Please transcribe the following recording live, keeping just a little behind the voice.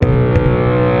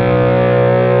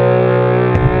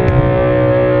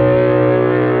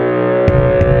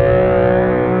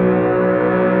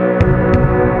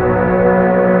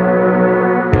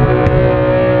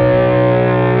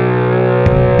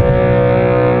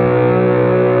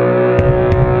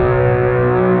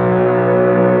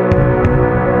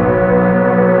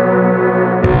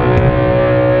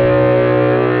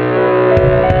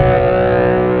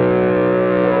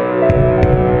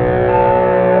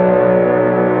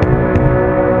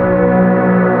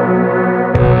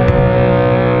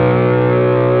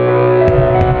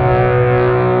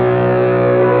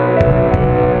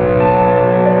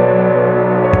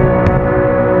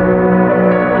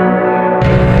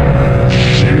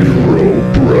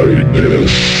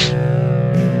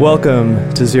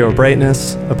Welcome to Zero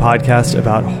Brightness, a podcast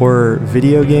about horror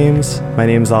video games. My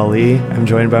name's Ali. I'm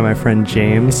joined by my friend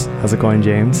James. How's it going,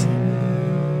 James?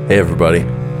 Hey, everybody.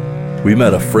 We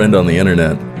met a friend on the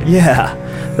internet. Yeah,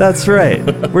 that's right.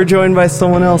 We're joined by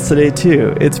someone else today,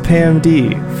 too. It's Pam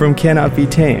D from Cannot Be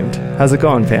Tamed. How's it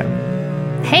going,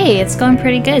 Pam? Hey, it's going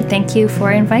pretty good. Thank you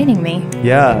for inviting me.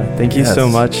 Yeah, thank you so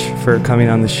much for coming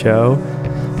on the show.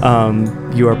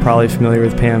 You are probably familiar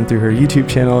with Pam through her YouTube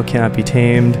channel, Cannot Be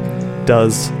Tamed.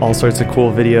 Does all sorts of cool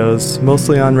videos,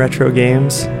 mostly on retro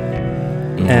games.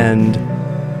 Mm-hmm. And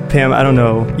Pam, I don't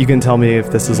know, you can tell me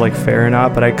if this is like fair or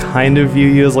not, but I kind of view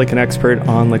you as like an expert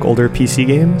on like older PC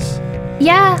games.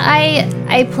 Yeah,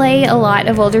 I play a lot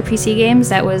of older PC games.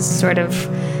 That was sort of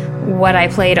what I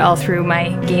played all through my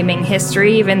gaming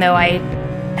history, even though I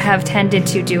have tended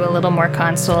to do a little more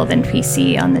console than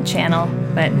PC on the channel.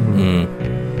 But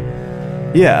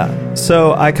yeah,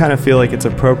 so I kind of feel like it's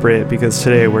appropriate because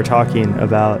today we're talking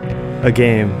about a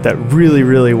game that really,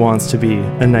 really wants to be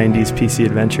a 90s PC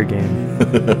adventure game.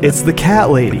 It's The Cat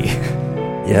Lady.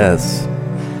 Yes.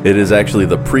 It is actually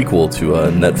the prequel to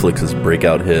Netflix's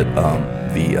breakout hit,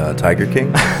 The Tiger King.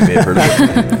 You may have heard of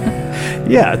it.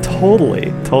 Yeah, totally.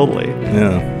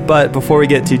 Yeah. But before we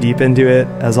get too deep into it,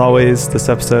 as always, this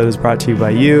episode is brought to you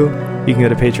by you. You can go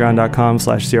to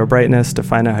patreon.com/zerobrightness to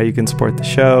find out how you can support the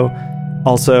show.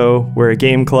 Also, we're a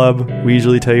game club. We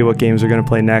usually tell you what games we're going to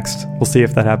play next. We'll see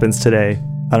if that happens today.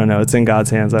 I don't know. It's in God's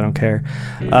hands. I don't care.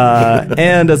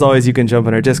 And as always, you can jump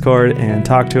on our Discord and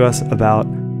talk to us about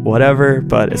whatever,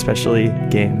 but especially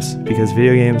games, because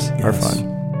video games are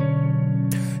fun.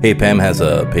 Hey, Pam has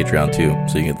a Patreon too,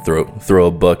 so you can throw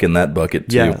a buck in that bucket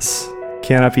too. Yes.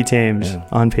 Cannot Be Tamed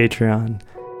on Patreon.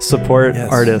 Support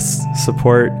artists.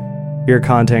 Support your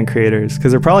content creators,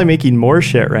 because they're probably making more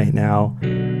shit right now,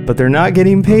 but they're not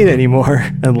getting paid anymore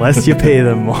unless you pay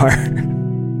them more.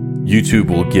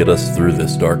 YouTube will get us through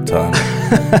this dark time.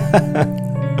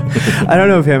 I don't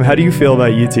know, Pam, how do you feel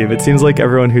about YouTube? It seems like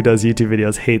everyone who does YouTube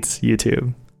videos hates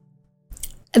YouTube.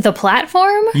 The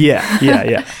platform? Yeah.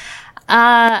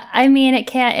 I mean,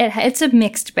 it's a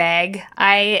mixed bag.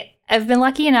 I've been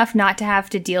lucky enough not to have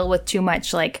to deal with too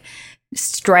much like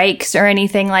strikes or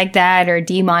anything like that, or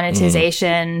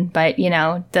demonetization, but you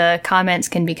know, the comments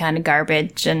can be kind of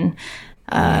garbage, and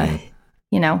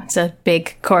you know, it's a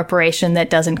big corporation that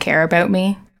doesn't care about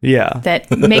me. Yeah. That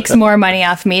makes more money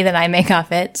off me than I make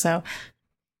off it, so.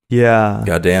 Yeah.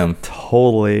 Goddamn.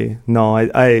 Totally. No,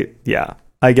 I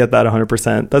get that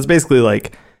 100%. That's basically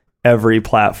like every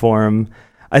platform.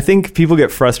 I think people get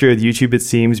frustrated with YouTube, it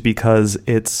seems, because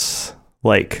it's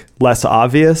like less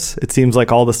obvious. It seems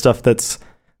like all the stuff that's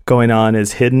going on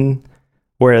is hidden.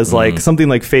 Whereas like something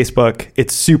like Facebook,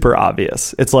 it's super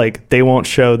obvious. It's like they won't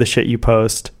show the shit you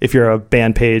post if you're a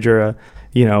band page or a,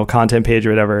 you know, content page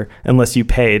or whatever, unless you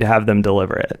pay to have them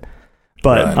deliver it.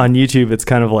 But on YouTube, it's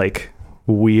kind of like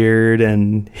weird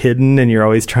and hidden, and you're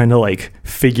always trying to like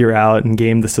figure out and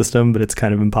game the system, but it's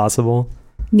kind of impossible.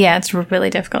 Yeah, it's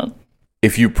really difficult.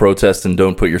 If you protest and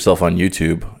don't put yourself on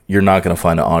YouTube, you're not going to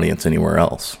find an audience anywhere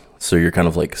else. So you're kind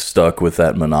of like stuck with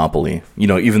that monopoly. You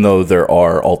know, even though there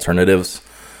are alternatives,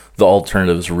 the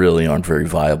alternatives really aren't very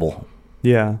viable.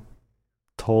 Yeah,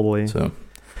 totally. So,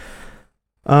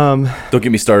 don't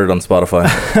get me started on Spotify.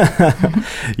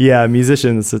 Yeah,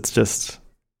 musicians, it's just,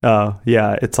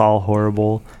 it's all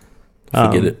horrible.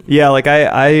 Forget it. Yeah, like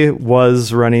I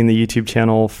was running the YouTube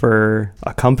channel for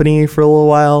a company for a little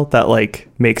while that like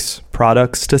makes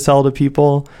products to sell to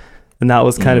people. And that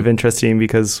was kind of interesting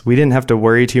because we didn't have to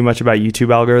worry too much about YouTube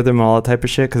algorithm and all that type of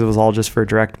shit because it was all just for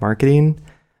direct marketing.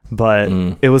 But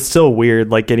it was still weird,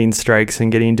 like getting strikes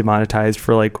and getting demonetized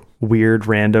for like weird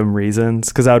random reasons.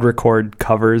 Because I would record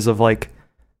covers of like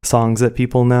songs that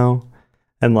people know.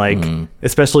 And like,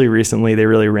 especially recently, they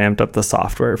really ramped up the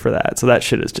software for that. So that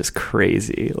shit is just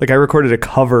crazy. Like I recorded a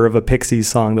cover of a Pixies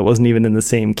song that wasn't even in the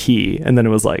same key. And then it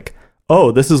was like,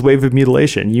 oh, this is Wave of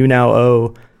Mutilation. You now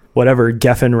owe whatever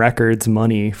Geffen Records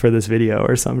money for this video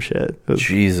or some shit.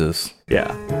 Jesus.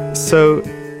 Yeah. So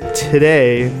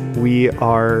today we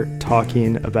are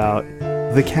talking about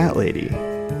The Cat Lady.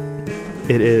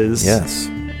 It is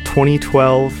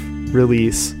 2012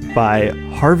 release by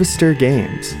Harvester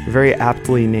Games, a very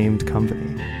aptly named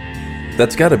company.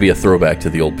 That's got to be a throwback to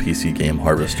the old PC game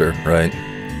Harvester, right?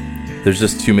 There's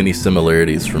just too many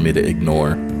similarities for me to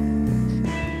ignore.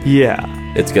 Yeah.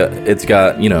 It's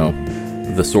got, you know,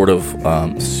 the sort of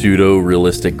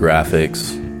pseudo-realistic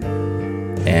graphics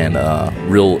and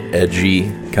real edgy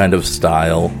kind of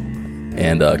style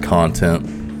and content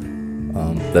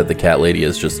that the Cat Lady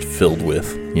is just filled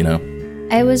with, you know?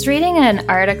 I was reading an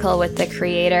article with the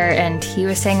creator, and he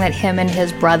was saying that him and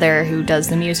his brother, who does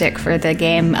the music for the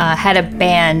game, had a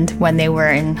band when they were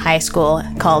in high school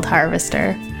called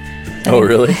Harvester. Oh,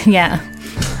 really? Yeah.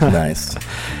 Nice.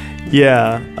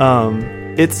 Yeah,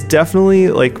 it's definitely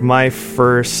like my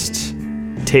first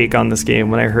take on this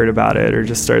game when I heard about it or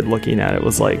just started looking at it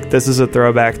was like, this is a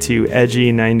throwback to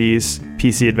edgy 90s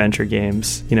PC adventure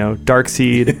games. You know,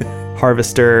 Darkseid,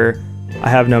 Harvester, I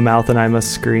Have No Mouth and I Must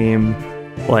Scream,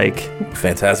 like...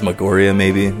 Phantasmagoria,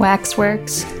 maybe?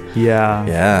 Waxworks. Yeah.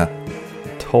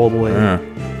 Yeah. Totally.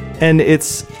 And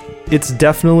it's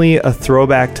definitely a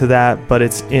throwback to that, but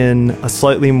it's in a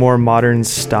slightly more modern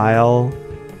style.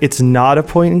 It's not a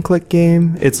point-and-click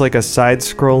game. It's like a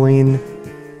side-scrolling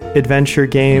adventure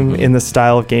game in the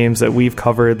style of games that we've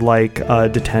covered, like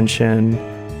Detention,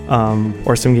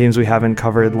 or some games we haven't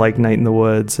covered, like Night in the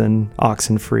Woods and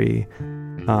Oxenfree.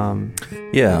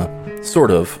 Yeah, sort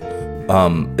of.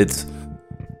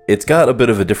 It's got a bit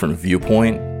of a different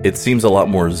viewpoint. It seems a lot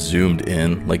more zoomed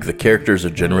in. Like, the characters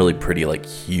are generally pretty, like,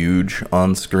 huge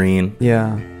on screen.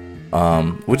 Yeah.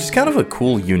 Which is kind of a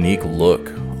cool, unique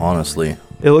look, honestly.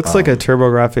 It looks like a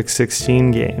TurboGrafx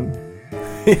 16 game.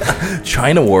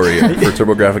 China Warrior for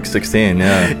TurboGrafx 16,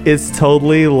 yeah. It's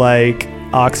totally like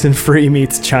Oxenfree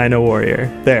meets China Warrior.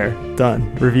 There,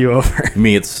 done. Review over.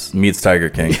 Meets Tiger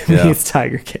King. Yeah. Meets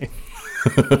Tiger King.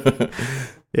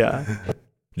 Yeah.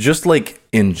 Just like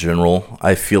in general,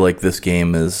 I feel like this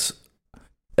game is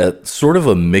sort of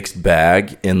a mixed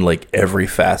bag in like every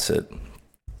facet.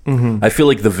 I feel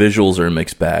like the visuals are a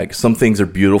mixed bag. Some things are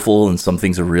beautiful and some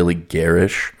things are really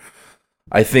garish.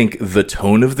 I think the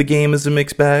tone of the game is a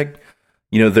mixed bag.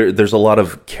 You know, there's a lot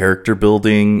of character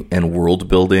building and world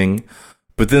building,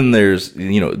 but then there's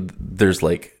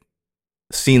like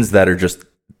scenes that are just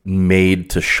made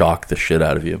to shock the shit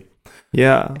out of you.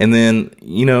 Yeah. And then,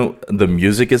 you know, the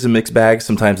music is a mixed bag.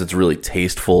 Sometimes it's really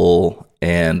tasteful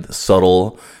and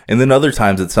subtle, and then other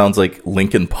times it sounds like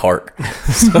Linkin Park.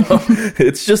 So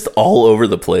it's just all over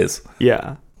the place.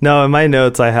 Yeah. No, in my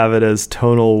notes, I have it as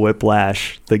tonal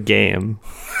whiplash, the game.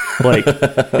 Like,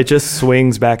 it just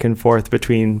swings back and forth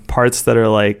between parts that are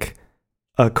like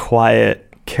a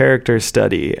quiet character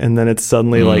study, and then it's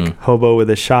suddenly like hobo with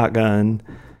a shotgun.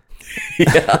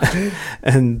 Yeah.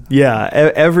 And yeah,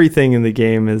 everything in the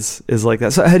game is like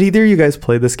that. So had either of you guys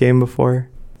played this game before?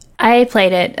 I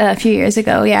played it a few years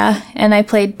ago, yeah. And I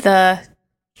played the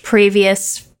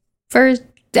previous first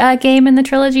game in the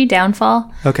trilogy,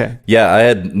 Downfall. Okay. Yeah, I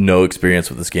had no experience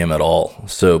with this game at all.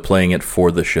 So playing it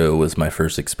for the show was my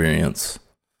first experience.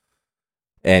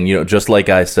 And, you know, just like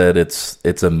I said,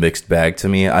 it's a mixed bag to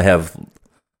me. I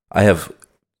have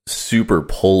super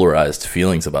polarized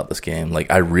feelings about this game. Like,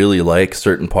 I really like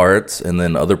certain parts, and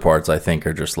then other parts I think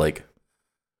are just like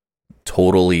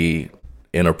totally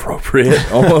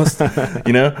inappropriate almost.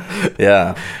 You know?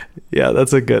 Yeah. Yeah,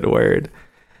 that's a good word.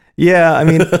 Yeah, I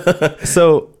mean,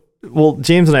 well,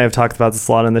 James and I have talked about this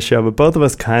a lot on the show, but both of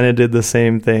us kind of did the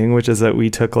same thing, which is that we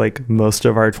took like most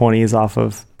of our 20s off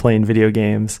of playing video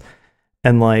games.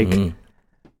 And like,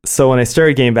 so when I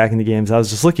started getting back into games, I was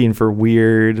just looking for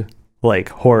weird, like,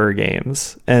 horror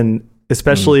games. And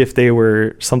especially if they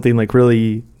were something like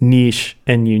really niche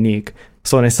and unique.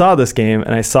 So when I saw this game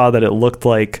and I saw that it looked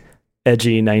like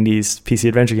edgy 90s PC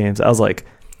adventure games, I was like,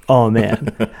 oh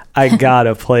man, I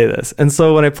gotta play this. And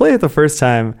so when I played it the first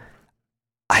time,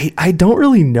 I don't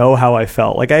really know how I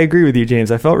felt. Like, I agree with you,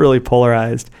 James. I felt really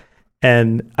polarized.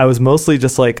 And I was mostly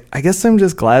just like, I guess I'm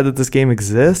just glad that this game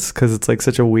exists because it's like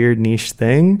such a weird niche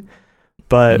thing.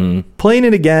 But playing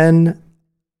it again,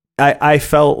 I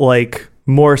felt like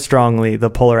more strongly the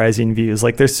polarizing views.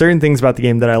 Like, there's certain things about the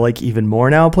game that I like even more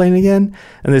now playing again.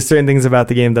 And there's certain things about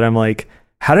the game that I'm like,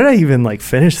 how did I even like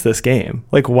finish this game?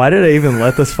 Like, why did I even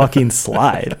let this fucking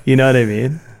slide? You know what I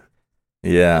mean?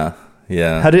 Yeah.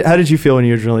 Yeah. How did you feel when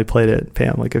you originally played it,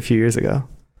 Pam, like a few years ago?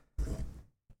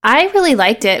 I really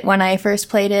liked it when I first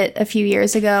played it a few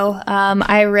years ago.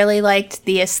 I really liked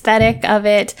the aesthetic of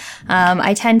it.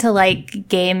 I tend to like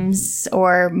games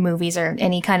or movies or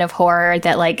any kind of horror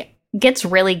that like gets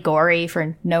really gory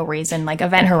for no reason. Like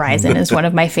Event Horizon is one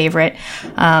of my favorite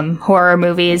horror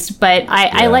movies. But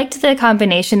I liked the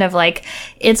combination of like,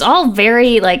 it's all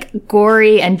very like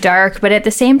gory and dark, but at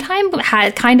the same time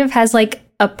kind of has like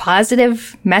a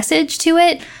positive message to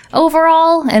it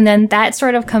overall. And then that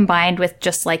sort of combined with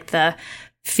just like the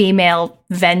female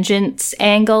vengeance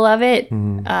angle of it,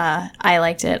 I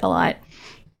liked it a lot.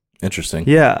 Interesting.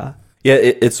 Yeah. Yeah,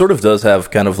 it sort of does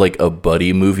have kind of like a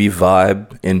buddy movie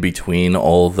vibe in between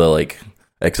all the like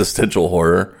existential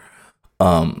horror.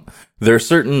 There are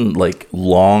certain like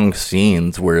long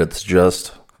scenes where it's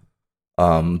just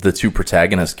the two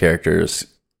protagonist characters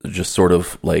just sort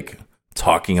of like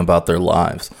talking about their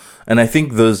lives. And I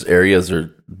think those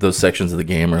sections of the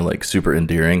game are like super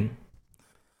endearing.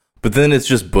 But then it's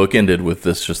just bookended with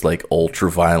this just like ultra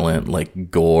violent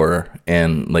like gore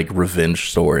and like revenge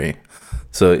story.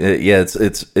 So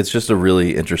it's just a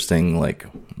really interesting like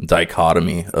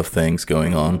dichotomy of things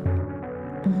going on.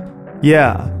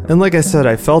 Yeah, and like I said,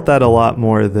 I felt that a lot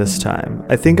more this time.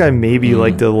 I think I maybe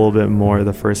liked it a little bit more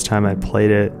the first time I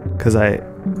played it, because I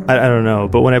don't know,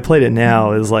 but when I played it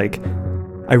now, is like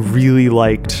I really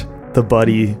liked the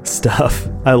buddy stuff.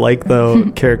 I like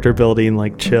the character building,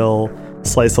 like chill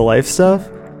slice of life stuff,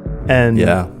 and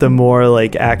the more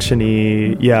like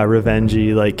actiony,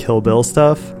 revengey, like Kill Bill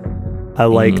stuff, I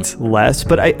liked less.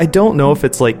 But I don't know if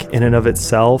it's like in and of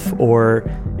itself, or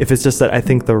if it's just that I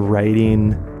think the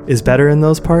writing is better in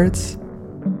those parts.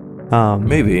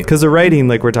 Maybe because the writing,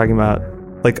 like we're talking about,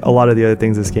 like a lot of the other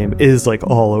things in this game is like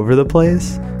all over the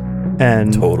place,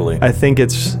 and totally I think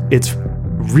it's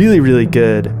really, really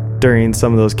good during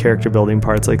some of those character building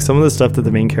parts. Like some of the stuff that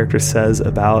the main character says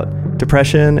about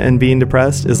depression and being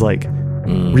depressed is like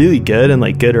really good, and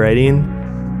like good writing.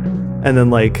 And then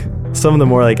like some of the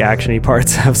more like actiony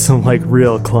parts have some like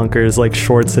real clunkers, like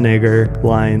Schwarzenegger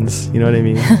lines, you know what I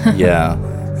mean? Yeah.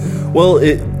 Well,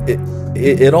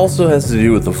 it also has to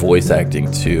do with the voice acting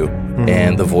too,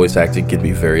 and the voice acting can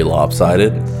be very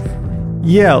lopsided.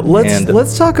 Yeah,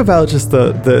 let's talk about just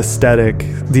the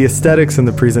aesthetics and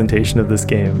the presentation of this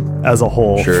game as a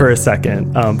whole for a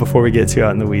second, before we get too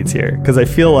out in the weeds here, because I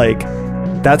feel like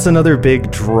that's another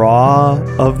big draw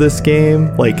of this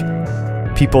game. Like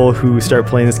people who start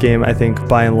playing this game, I think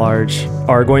by and large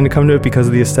are going to come to it because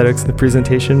of the aesthetics and the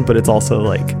presentation, but it's also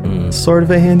like sort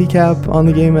of a handicap on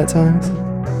the game at times.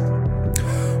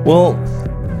 Well,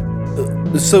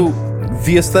 so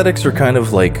the aesthetics are kind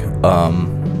of like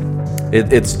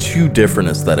it's two different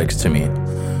aesthetics to me.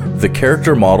 The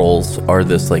character models are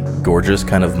this like gorgeous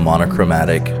kind of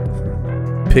monochromatic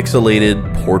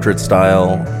pixelated portrait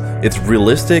style. It's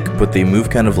realistic, but they move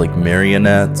kind of like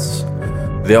marionettes.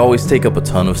 They always take up a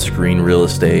ton of screen real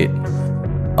estate.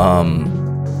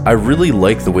 I really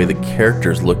like the way the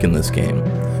characters look in this game.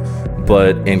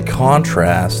 But in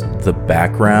contrast, the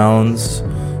backgrounds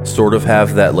sort of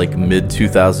have that like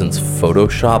mid-2000s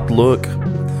Photoshopped look.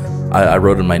 I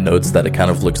wrote in my notes that it kind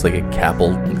of looks like a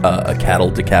cattle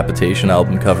decapitation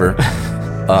album cover.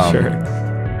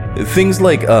 Sure. Things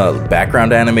like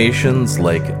background animations,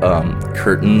 like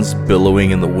curtains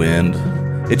billowing in the wind.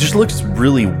 It just looks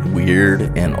really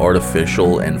weird and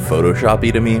artificial and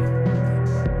Photoshoppy to me.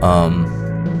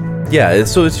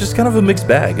 So it's just kind of a mixed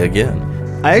bag again.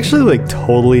 I actually like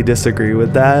totally disagree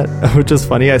with that, which is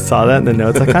funny. I saw that in the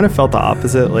notes. I kind of felt the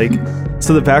opposite. Like,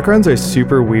 so the backgrounds are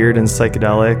super weird and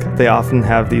psychedelic. They often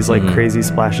have these like crazy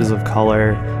splashes of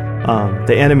color.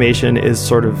 The animation is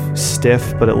sort of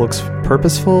stiff, but it looks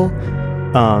purposeful.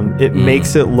 It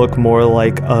makes it look more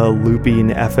like a looping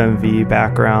FMV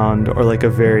background, or like a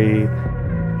very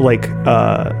like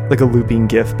a looping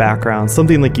GIF background,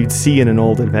 something like you'd see in an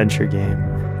old adventure game.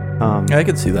 I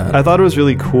could see that. I thought it was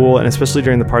really cool, and especially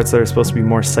during the parts that are supposed to be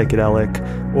more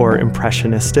psychedelic or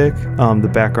impressionistic, the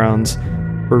backgrounds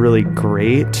were really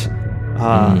great.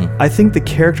 I think the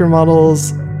character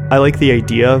models, I like the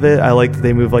idea of it. I like that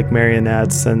they move like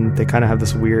marionettes, and they kind of have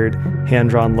this weird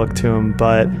hand-drawn look to them,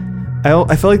 but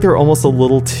I feel like they're almost a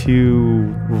little too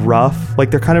rough.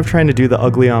 Like they're kind of trying to do the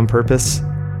ugly on purpose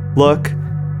look,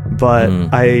 but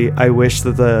I wish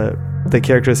that the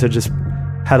characters had just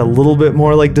had a little bit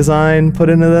more like design put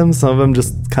into them. Some of them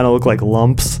just kind of look like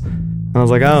lumps. And I was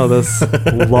like, oh, this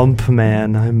lump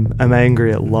man. I'm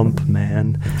angry at lump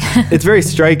man. It's very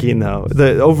striking though.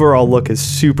 The overall look is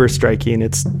super striking.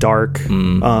 It's dark,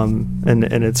 and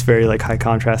it's very like high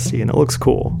contrasty, and it looks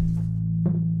cool.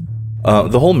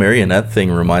 The whole marionette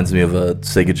thing reminds me of a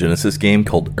Sega Genesis game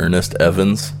called Ernest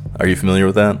Evans. Are you familiar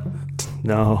with that?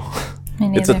 No.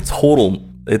 It's a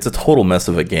total mess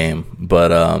of a game, but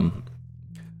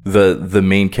the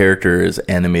main character is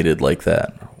animated like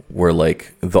that, where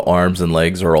like the arms and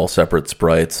legs are all separate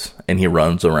sprites, and he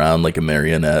runs around like a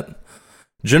marionette.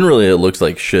 Generally, it looks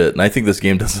like shit, and I think this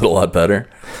game does it a lot better.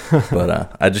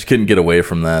 But I just couldn't get away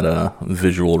from that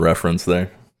visual reference there.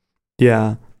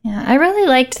 Yeah. Yeah, I really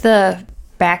liked the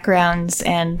backgrounds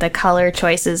and the color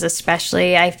choices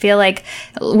especially. I feel like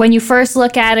when you first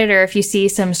look at it, or if you see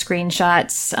some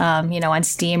screenshots, on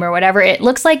Steam or whatever, it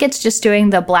looks like it's just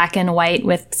doing the black and white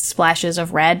with splashes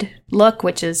of red look,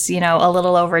 which is, a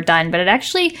little overdone. But it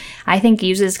actually, I think,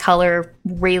 uses color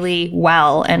really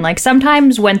well. And like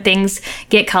sometimes when things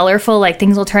get colorful, like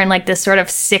things will turn like this sort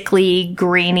of sickly,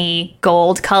 greeny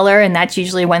gold color. And that's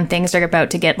usually when things are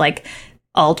about to get like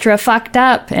ultra fucked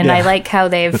up. And I like how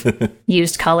they've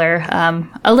used color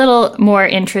a little more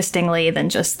interestingly than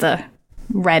just the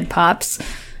red pops.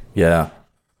 Yeah,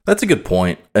 that's a good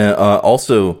point.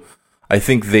 Also, I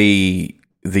think they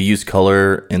use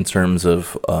color in terms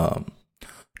of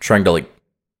trying to like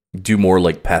do more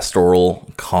like pastoral,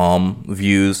 calm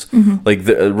views. Like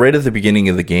right at the beginning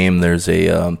of the game, there's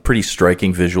a pretty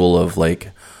striking visual of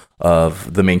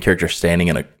the main character standing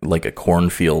in a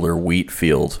cornfield or wheat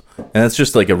field. And it's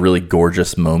just like a really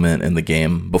gorgeous moment in the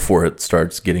game before it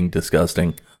starts getting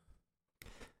disgusting.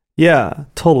 Yeah,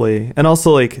 totally. And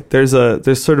also like there's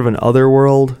sort of an other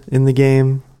world in the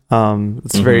game.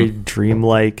 It's very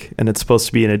dreamlike, and it's supposed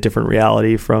to be in a different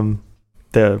reality from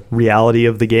the reality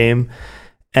of the game.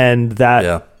 And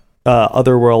that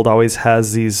other world always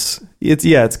has these,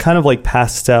 it's kind of like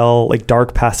pastel, like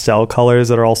dark pastel colors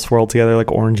that are all swirled together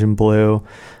like orange and blue.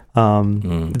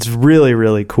 It's really,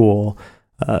 really cool.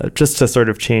 Just to sort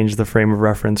of change the frame of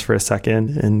reference for a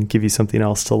second and give you something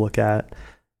else to look at.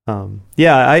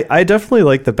 I definitely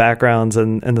like the backgrounds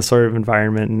and the sort of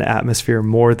environment and atmosphere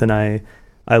more than I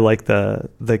like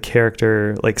the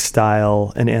character like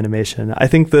style and animation. I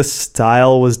think this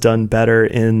style was done better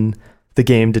in the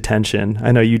game Detention.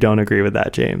 I know you don't agree with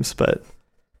that, James, but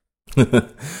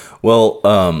well,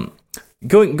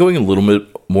 going a little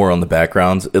bit more on the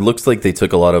backgrounds, it looks like they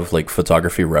took a lot of like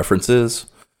photography references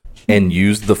and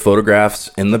used the photographs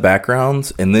in the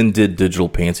backgrounds and then did digital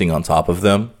painting on top of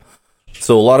them.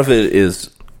 So a lot of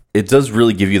it does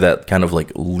really give you that kind of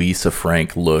like Lisa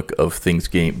Frank look of things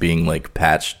being like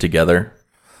patched together.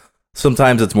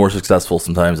 Sometimes it's more successful,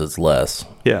 sometimes it's less.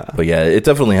 Yeah. But yeah, it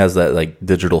definitely has that like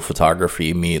digital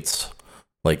photography meets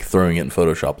like throwing it in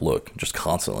Photoshop look just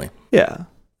constantly. Yeah.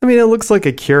 I mean, it looks like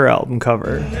a Cure album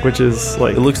cover, which is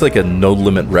like... It looks like a No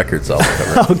Limit Records album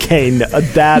cover. Okay, no,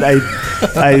 that I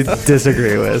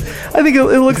disagree with. I think it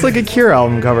looks like a Cure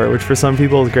album cover, which for some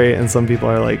people is great, and some people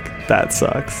are like, that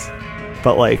sucks.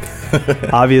 But like,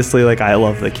 obviously, like, I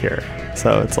love The Cure,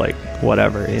 so it's like,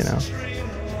 whatever,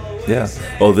 Yeah.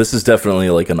 Oh, this is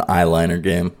definitely like an eyeliner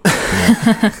game.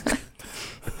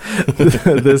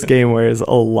 This game wears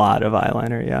a lot of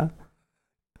eyeliner, yeah.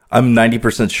 I'm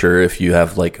 90% sure if you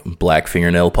have like black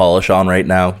fingernail polish on right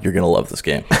now, you're going to love this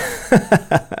game.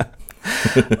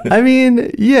 I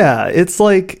mean, yeah, it's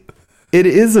like, it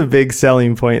is a big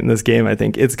selling point in this game, I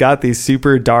think. It's got these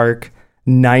super dark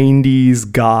 90s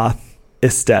goth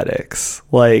aesthetics.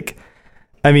 Like,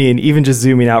 I mean, even just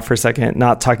zooming out for a second,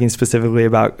 not talking specifically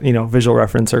about, visual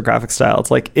reference or graphic style. It's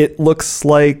like, it looks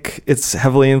like it's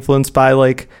heavily influenced by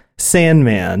like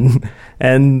Sandman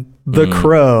and The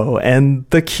Crow and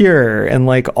The Cure and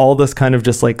like all this kind of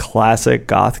just like classic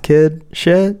goth kid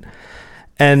shit.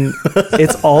 And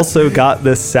it's also got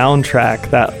this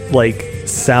soundtrack that like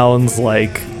sounds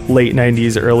like late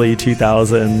 90s, early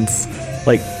 2000s,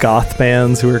 like goth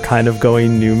bands who are kind of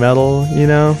going nu metal,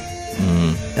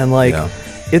 And like,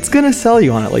 it's gonna sell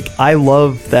you on it. Like, I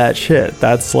love that shit.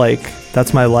 That's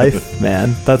my life,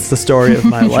 man. That's the story of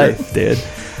my life, dude.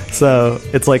 So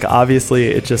it's like, obviously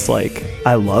it's just like,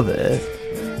 I love it.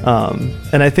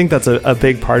 And I think that's a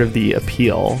big part of the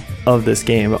appeal of this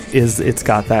game is it's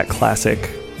got that classic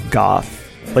goth,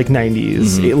 like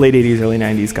 90s, late 80s, early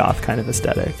 90s goth kind of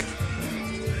aesthetic.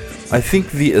 I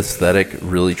think the aesthetic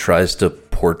really tries to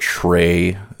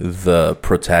portray the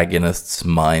protagonist's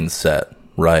mindset,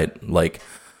 right? Like,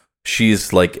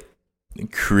 she's like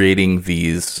creating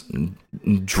these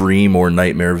dream or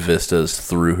nightmare vistas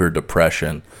through her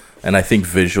depression. And I think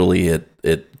visually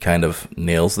it kind of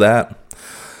nails that.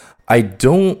 I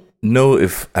don't know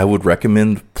if I would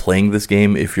recommend playing this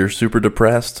game if you're super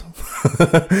depressed.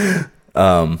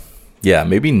 Yeah,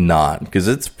 maybe not, because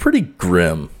it's pretty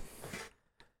grim.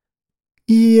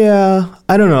 Yeah,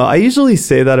 I don't know. I usually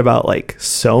say that about like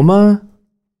Soma,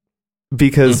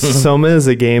 because Soma is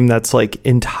a game that's like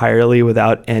entirely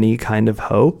without any kind of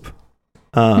hope.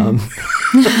 And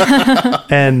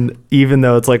even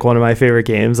though it's like one of my favorite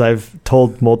games, I've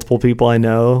told multiple people I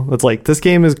know, it's like, this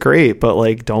game is great, but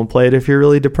like, don't play it if you're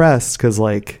really depressed, because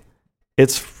like,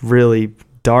 it's really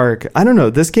dark. I don't know.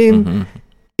 This game,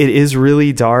 it is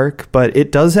really dark, but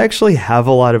it does actually have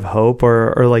a lot of hope,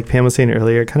 or like Pam was saying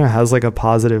earlier, it kind of has like a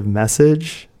positive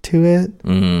message to it,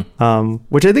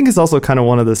 which I think is also kind of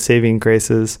one of the saving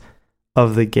graces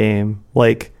of the game.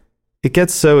 Like, it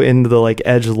gets so into the like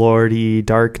edgelordy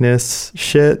darkness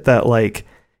shit that like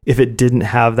if it didn't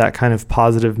have that kind of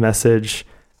positive message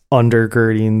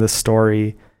undergirding the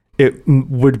story, it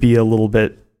would be a little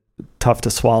bit tough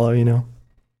to swallow, you know?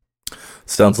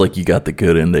 Sounds like you got the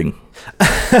good ending.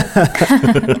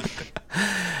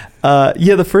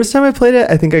 Yeah, the first time I played it,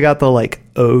 I think I got the like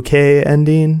okay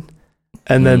ending.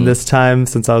 And then this time,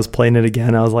 since I was playing it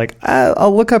again, I was like,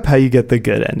 I'll look up how you get the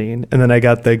good ending. And then I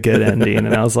got the good ending,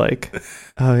 and I was like,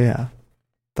 oh yeah,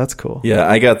 that's cool. Yeah,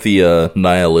 I got the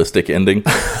nihilistic ending.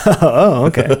 Oh,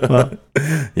 okay. Well,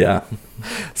 yeah.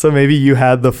 So maybe you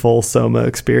had the full Soma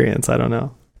experience. I don't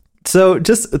know. So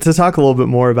just to talk a little bit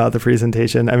more about the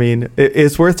presentation, I mean,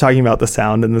 it's worth talking about the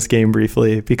sound in this game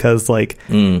briefly, because like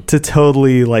to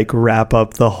totally like wrap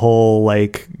up the whole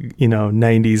like, you know,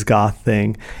 90s goth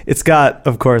thing. It's got,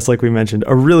 of course, like we mentioned,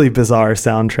 a really bizarre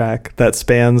soundtrack that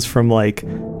spans from like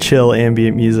chill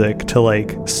ambient music to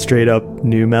like straight up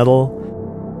nu metal.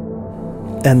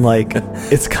 And like,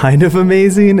 it's kind of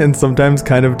amazing and sometimes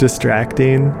kind of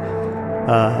distracting.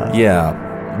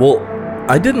 Yeah. Well,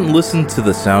 I didn't listen to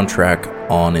the soundtrack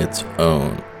on its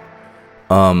own.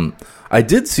 I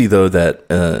did see though that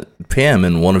Pam,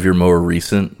 in one of your more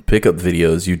recent pickup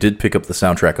videos, you did pick up the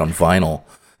soundtrack on vinyl.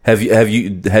 Have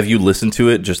you listened to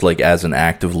it just like as an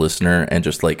active listener and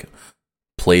just like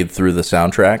played through the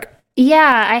soundtrack?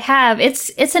 Yeah, I have.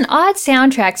 It's an odd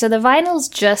soundtrack. So the vinyl's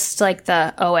just like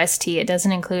the OST. It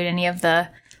doesn't include any of the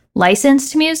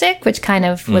licensed music, which kind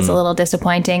of was a little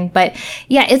disappointing. But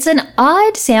yeah, it's an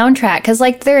odd soundtrack because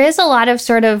like there is a lot of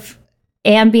sort of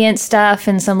ambient stuff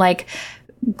and some like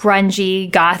grungy,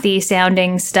 gothy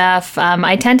sounding stuff.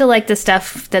 I tend to like the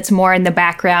stuff that's more in the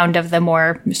background of the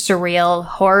more surreal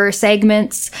horror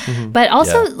segments. But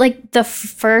also like the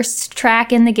first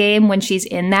track in the game when she's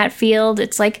in that field,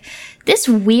 it's like this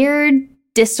weird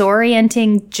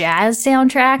disorienting jazz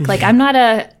soundtrack. Like I'm not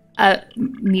a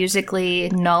musically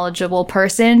knowledgeable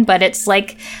person, but it's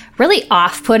like really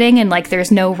off-putting and like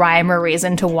there's no rhyme or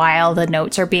reason to why all the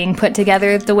notes are being put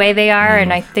together the way they are.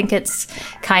 And I think it's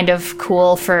kind of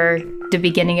cool for the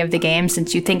beginning of the game,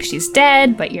 since you think she's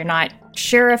dead, but you're not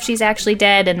sure if she's actually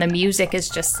dead, and the music is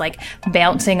just like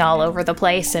bouncing all over the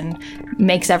place and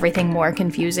makes everything more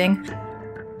confusing.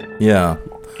 Yeah.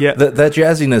 That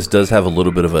jazziness does have a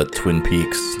little bit of a Twin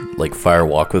Peaks like Fire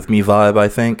Walk With Me vibe, I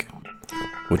think,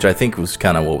 which I think was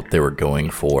kind of what they were going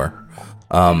for.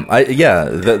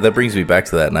 That brings me back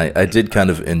to that, and I did kind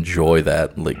of enjoy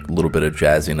that like little bit of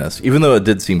jazziness, even though it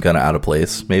did seem kind of out of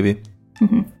place, maybe.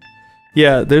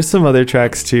 Yeah, there's some other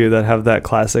tracks too that have that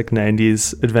classic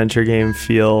 90s adventure game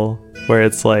feel, where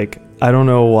it's like, I don't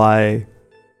know why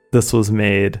this was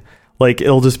made. Like,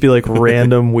 it'll just be like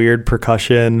random weird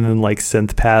percussion and like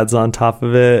synth pads on top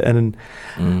of it. And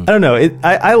I don't know,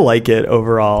 I like it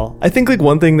overall. I think like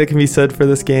one thing that can be said for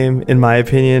this game, in my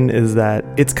opinion, is that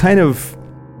it's kind of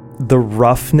the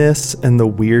roughness and the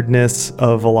weirdness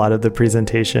of a lot of the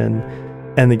presentation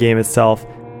and the game itself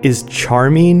is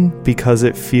charming because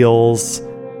it feels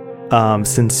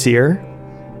sincere.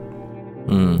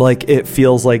 Like, it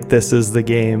feels like this is the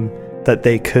game that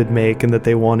they could make and that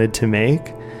they wanted to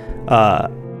make.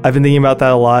 I've been thinking about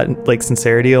that a lot, like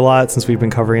sincerity a lot, since we've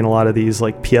been covering a lot of these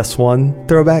like PS1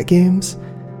 throwback games.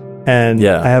 And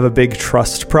I have a big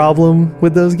trust problem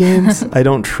with those games. I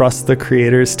don't trust the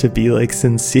creators to be like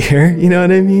sincere, you know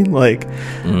what I mean? Like,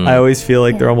 I always feel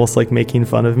like they're almost like making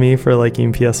fun of me for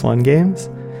liking PS1 games.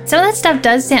 Some of that stuff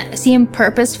does seem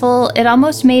purposeful. It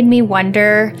almost made me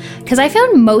wonder, because I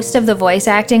found most of the voice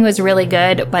acting was really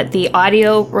good, but the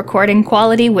audio recording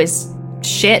quality was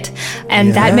shit.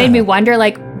 And that made me wonder,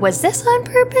 like, was this on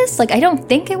purpose? Like, I don't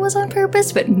think it was on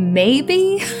purpose, but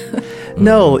maybe.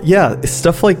 No, yeah,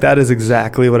 stuff like that is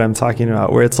exactly what I'm talking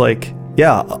about, where it's like,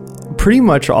 yeah, pretty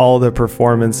much all the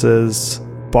performances,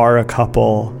 bar a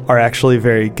couple, are actually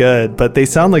very good, but they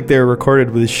sound like they're recorded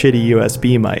with shitty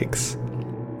USB mics.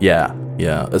 Yeah,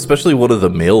 especially one of the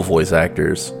male voice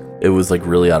actors. It was like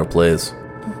really out of place.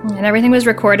 And everything was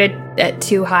recorded at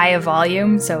too high a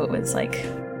volume, so it was like...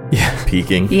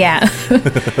 peaking. Yeah.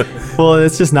 Well,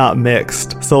 it's just not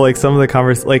mixed. So like some of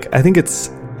the like I think it's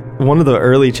one of the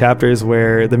early chapters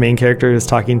where the main character is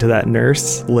talking to that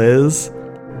nurse, Liz.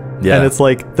 Yeah. And it's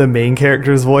like the main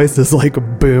character's voice is like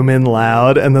booming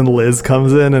loud, and then Liz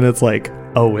comes in and it's like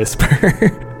a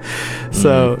whisper.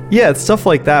 So yeah, it's stuff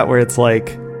like that where it's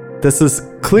like, this is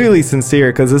clearly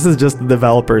sincere because this is just the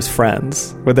developer's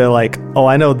friends, where they're like, oh,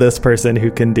 I know this person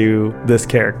who can do this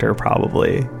character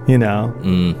probably, you know?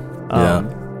 Yeah.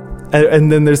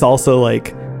 And then there's also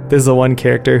like there's the one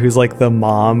character who's like the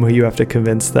mom who you have to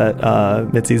convince that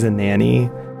Mitzi's a nanny.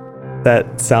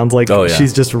 That sounds like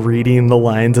she's just reading the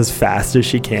lines as fast as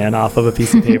she can off of a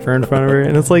piece of paper in front of her.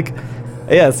 And it's like,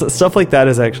 yeah, stuff like that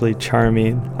is actually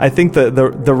charming. I think that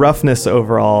the roughness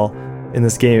overall in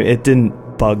this game, it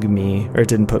didn't bug me or it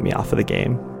didn't put me off of the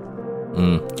game.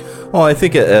 Well, I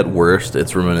think at worst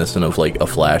it's reminiscent of like a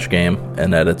Flash game,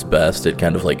 and at its best it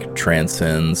kind of like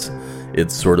transcends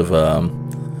its sort of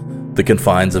the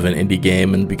confines of an indie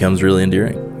game and becomes really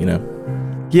endearing, you know?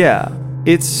 Yeah,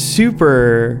 it's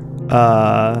super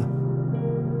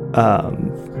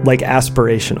like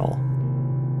aspirational.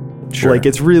 Sure. Like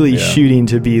it's really shooting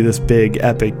to be this big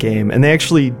epic game, and they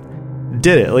actually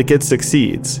did it. Like it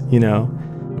succeeds, you know?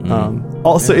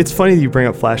 Also, it's funny that you bring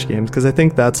up Flash games, because I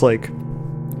think that's like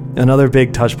another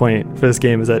big touch point for this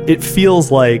game, is that it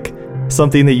feels like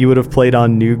something that you would have played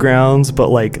on Newgrounds, but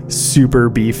like super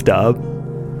beefed up.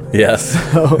 Yes.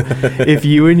 So if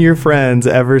you and your friends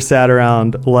ever sat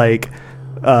around like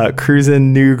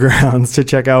cruising Newgrounds to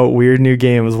check out weird new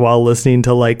games while listening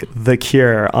to like The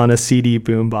Cure on a CD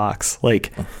boombox,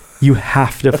 like you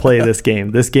have to play this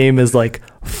game. This game is like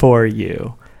for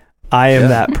you. I am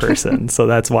that person, so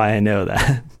that's why I know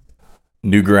that.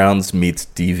 Newgrounds meets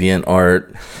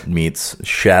DeviantArt meets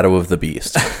Shadow of the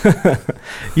Beast.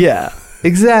 Yeah,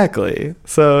 exactly.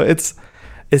 So it's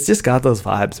just got those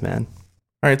vibes, man.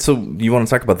 All right, so you want to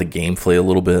talk about the gameplay a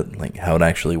little bit, like how it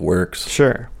actually works?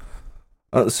 Sure.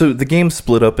 So the game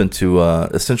split up into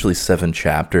essentially 7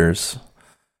 chapters,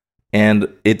 and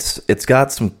it's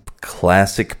got some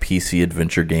classic PC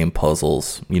adventure game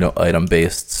puzzles, you know,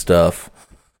 item-based stuff.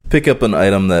 Pick up an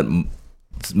item that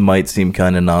might seem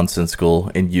kind of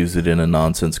nonsensical and use it in a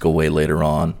nonsensical way later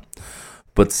on.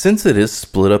 But since it is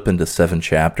split up into 7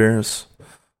 chapters,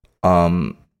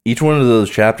 each one of those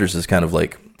chapters is kind of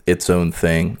like its own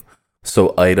thing.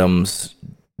 So items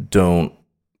don't,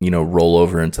 you know, roll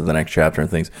over into the next chapter and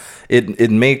things.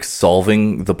 It makes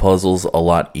solving the puzzles a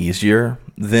lot easier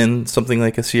than something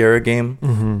like a Sierra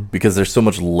game, because there's so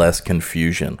much less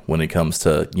confusion when it comes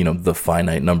to, you know, the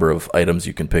finite number of items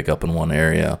you can pick up in one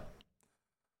area.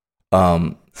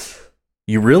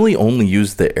 You really only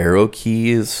use the arrow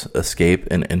keys, escape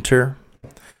and enter,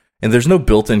 and there's no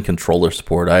built-in controller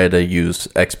support. I had to use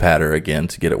Xpadder again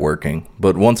to get it working,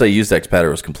 but once I used Xpadder,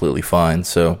 it was completely fine.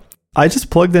 So I just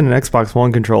plugged in an Xbox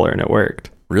One controller and it worked.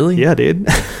 Really? Yeah, dude.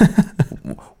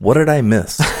 What did I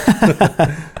miss?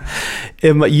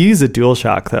 You use a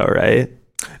DualShock though, right?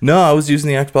 No, I was using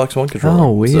the Xbox One controller.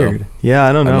 Oh, weird. So yeah,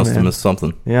 I don't know, I must have man. missed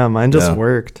something. Yeah, mine just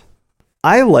worked.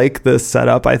 I like this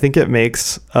setup. I think it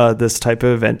makes this type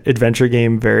of adventure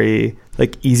game very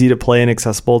like easy to play and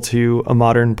accessible to a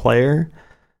modern player.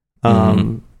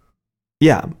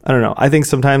 Yeah, I don't know. I think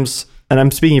sometimes, and I'm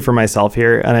speaking for myself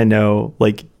here, and I know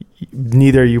like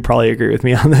neither of you probably agree with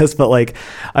me on this, but like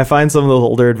I find some of those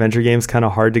older adventure games kind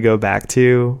of hard to go back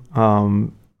to,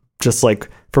 just like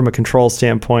from a control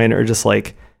standpoint or just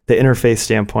like the interface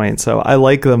standpoint. So I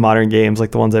like the modern games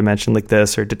like the ones I mentioned, like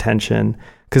this or Detention,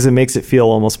 because it makes it feel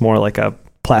almost more like a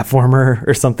platformer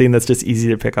or something that's just easy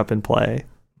to pick up and play.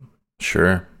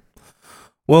 Sure.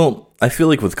 Well, I feel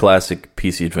like with classic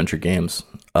PC adventure games,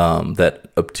 that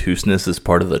obtuseness is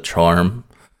part of the charm.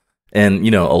 And,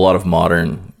 you know, a lot of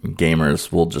modern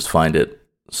gamers will just find it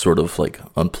sort of like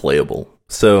unplayable.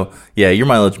 So, yeah, your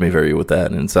mileage may vary with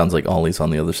that. And it sounds like Ollie's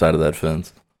on the other side of that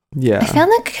fence. Yeah. I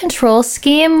found the control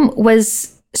scheme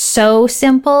was so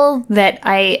simple that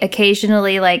I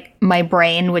occasionally, like, my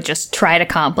brain would just try to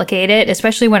complicate it,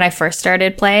 especially when I first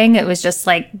started playing. It was just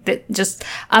like, just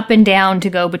up and down to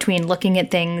go between looking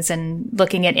at things and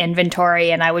looking at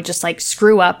inventory. And I would just, like,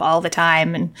 screw up all the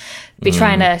time and be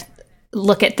trying to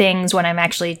look at things when I'm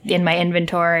actually in my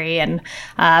inventory. And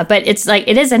but it's like,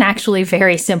 it is an actually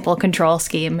very simple control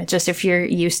scheme. Just if you're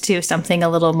used to something a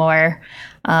little more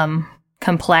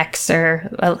complex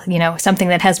or you know, something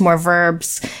that has more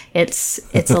verbs, it's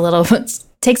a little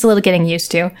takes a little getting used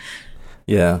to.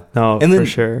 Yeah. No, and then for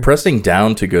sure. Pressing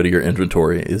down to go to your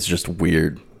inventory is just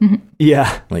weird.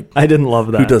 Yeah. Like, I didn't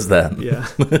love that. who does that? Yeah.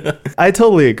 I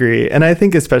totally agree. And I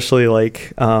think especially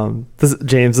like this,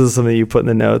 James, this is something you put in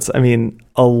the notes. I mean,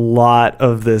 a lot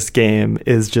of this game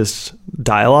is just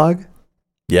dialogue.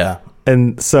 Yeah.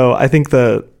 And so I think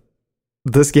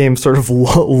this game sort of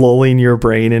lulling your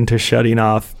brain into shutting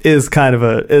off is kind of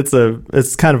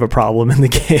it's kind of a problem in the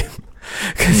game.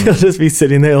 Because you'll just be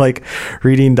sitting there like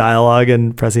reading dialogue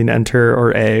and pressing enter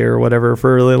or A or whatever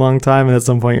for a really long time, and at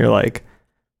some point you're like,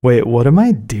 wait, what am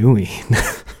I doing?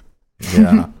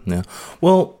 Yeah.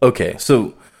 Well, okay,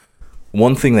 so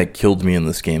one thing that killed me in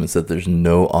this game is that there's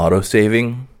no auto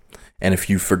saving, and if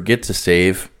you forget to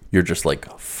save, you're just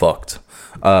like fucked.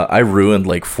 I ruined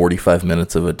like 45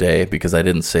 minutes of a day because I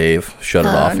didn't save, shut it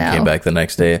off, and came back the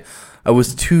next day. I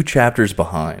was 2 chapters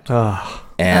behind.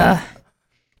 And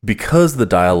because the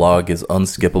dialogue is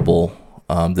unskippable,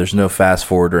 there's no fast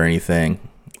forward or anything.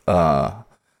 I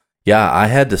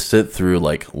had to sit through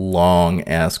like long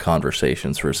ass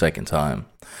conversations for a second time.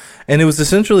 And it was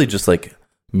essentially just like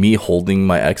me holding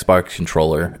my Xbox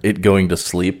controller, it going to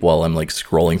sleep while I'm like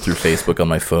scrolling through Facebook on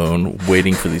my phone,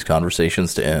 waiting for these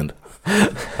conversations to end.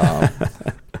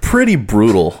 Pretty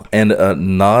brutal and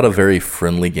not a very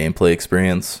friendly gameplay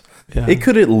experience. Yeah. It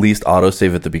could at least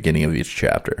autosave at the beginning of each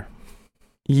chapter.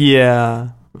 Yeah,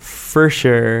 for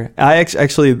sure. I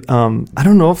actually, I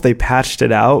don't know if they patched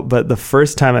it out, but the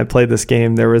first time I played this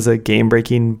game, there was a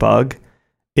game-breaking bug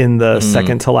in the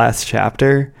second to last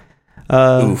chapter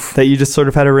that you just sort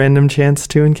of had a random chance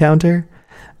to encounter.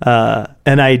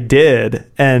 And I did,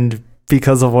 and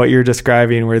because of what you're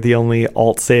describing, where the only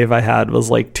alt save I had was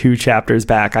like 2 chapters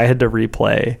back, I had to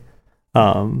replay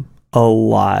a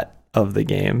lot of the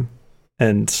game.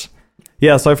 And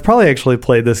yeah, so I've probably actually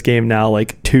played this game now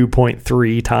like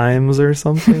 2.3 times or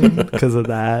something because of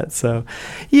that. So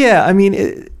yeah, I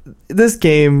mean, this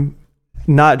game,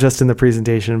 not just in the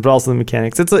presentation, but also the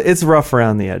mechanics, it's rough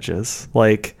around the edges.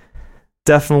 Like,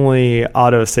 definitely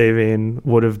auto saving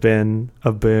would have been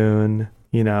a boon.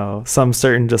 You know, some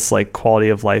certain just like quality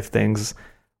of life things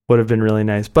would have been really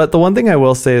nice. But the one thing I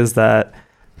will say is that,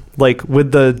 like,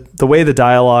 with the way the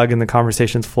dialogue and the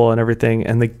conversations flow and everything,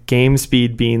 and the game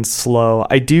speed being slow,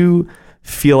 I do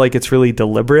feel like it's really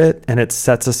deliberate, and it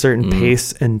sets a certain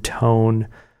pace and tone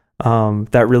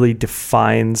that really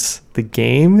defines the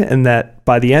game. And that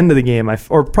by the end of the game,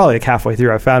 or probably like halfway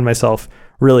through, I found myself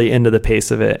really into the pace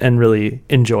of it and really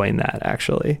enjoying that,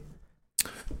 actually.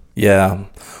 Yeah.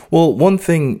 Well, one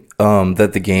thing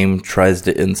that the game tries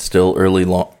to instill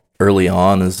early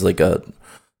on is like a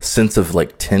sense of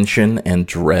like tension and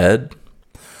dread.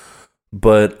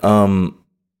 But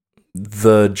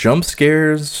the jump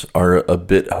scares are a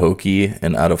bit hokey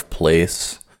and out of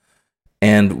place.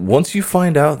 And once you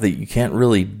find out that you can't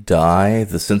really die,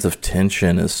 the sense of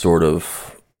tension is sort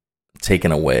of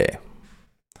taken away.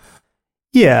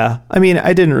 Yeah, I mean,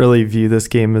 I didn't really view this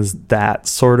game as that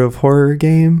sort of horror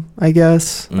game, I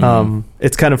guess.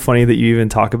 It's kind of funny that you even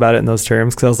talk about it in those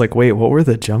terms, because I was like, wait, what were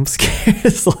the jump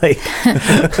scares? Like,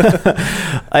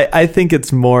 I think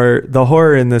it's more the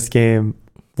horror in this game,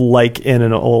 like in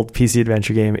an old PC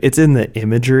adventure game, it's in the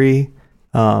imagery.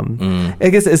 I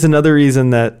guess it's another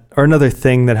reason or another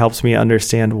thing that helps me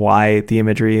understand why the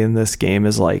imagery in this game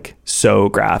is like so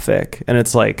graphic. And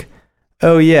it's like,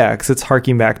 oh yeah, because it's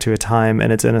harking back to a time,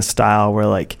 and it's in a style where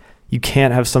like you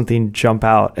can't have something jump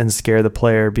out and scare the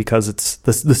player because it's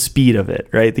the speed of it,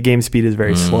 right? The game speed is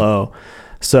very slow,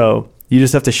 so you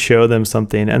just have to show them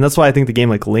something, and that's why I think the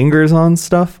game like lingers on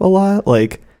stuff a lot.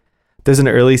 Like, there's an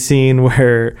early scene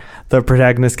where the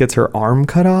protagonist gets her arm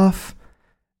cut off,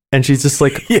 and she's just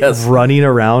like running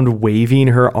around waving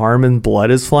her arm, and blood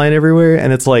is flying everywhere,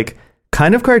 and it's like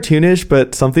kind of cartoonish,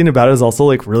 but something about it is also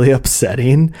like really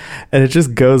upsetting, and it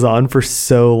just goes on for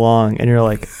so long, and you're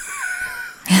like,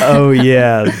 oh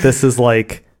yeah, this is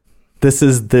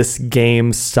this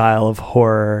game style of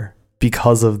horror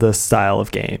because of this style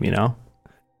of game, you know?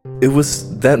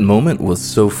 That moment was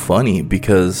so funny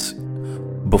because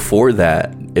before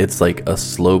that, it's like a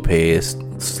slow-paced,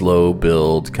 slow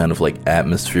build, kind of like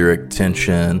atmospheric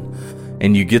tension.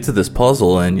 And you get to this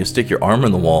puzzle and you stick your arm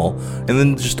in the wall, and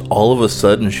then just all of a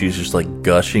sudden she's just like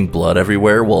gushing blood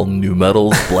everywhere while nu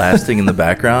metal's blasting in the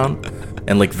background,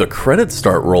 and like the credits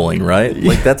start rolling, right?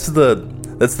 Like that's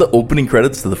the opening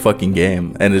credits to the fucking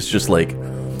game, and it's just like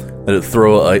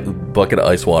throw a bucket of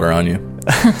ice water on you,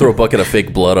 throw a bucket of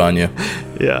fake blood on you.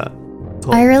 Yeah.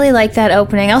 I really like that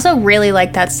opening. I also really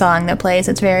like that song that plays.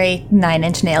 It's very Nine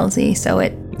Inch Nails-y, so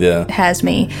it has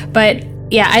me. But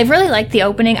yeah, I really liked the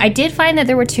opening. I did find that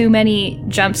there were too many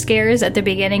jump scares at the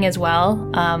beginning as well.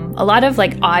 A lot of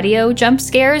like audio jump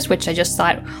scares, which I just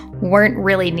thought weren't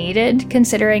really needed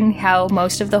considering how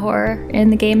most of the horror in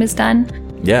the game is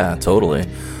done. Yeah, totally.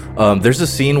 There's a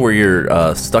scene where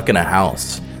you're stuck in a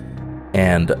house,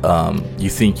 and you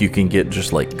think you can get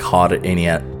just like caught at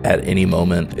any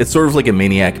moment. It's sort of like a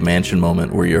Maniac Mansion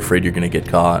moment where you're afraid you're going to get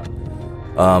caught.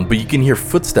 But you can hear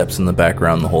footsteps in the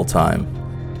background the whole time.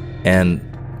 And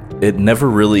it never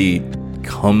really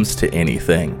comes to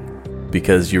anything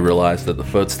because you realize that the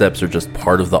footsteps are just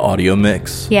part of the audio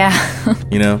mix. Yeah.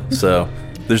 You know? So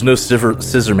there's no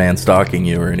scissor man stalking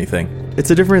you or anything. It's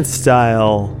a different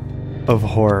style of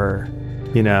horror,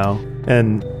 you know?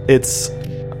 And it's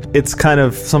it's kind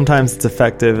of, sometimes it's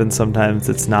effective and sometimes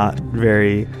it's not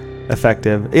very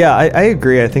effective. Yeah, I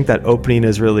agree. I think that opening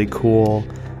is really cool.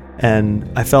 And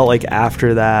I felt like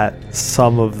after that,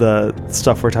 some of the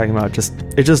stuff we're talking about just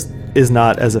is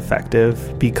not as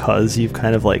effective because you've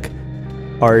kind of like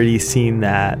already seen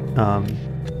that.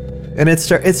 And it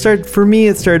started for me.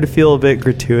 It started to feel a bit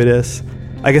gratuitous.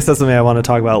 I guess that's something I want to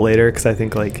talk about later because I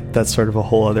think like that's sort of a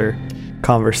whole other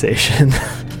conversation.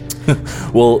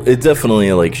 Well, it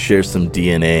definitely like shares some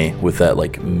DNA with that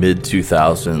like mid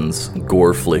 2000s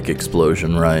gore flick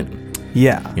explosion, right?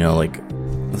 Yeah. You know, like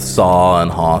Saw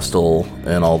and Hostel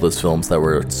and all those films that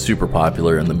were super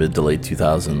popular in the mid to late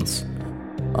 2000s.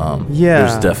 Yeah.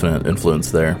 There's definite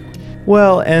influence there.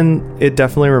 Well, and it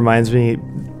definitely reminds me,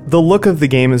 the look of the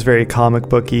game is very comic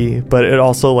booky, but it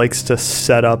also likes to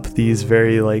set up these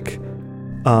very like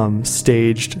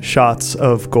staged shots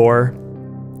of gore.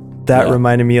 That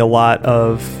reminded me a lot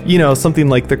of, you know, something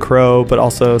like The Crow, but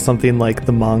also something like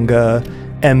the manga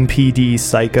MPD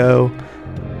Psycho,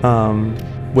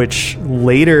 which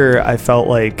later I felt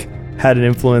like had an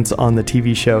influence on the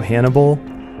TV show Hannibal.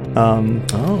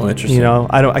 Oh, interesting. You know,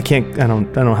 I don't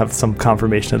have some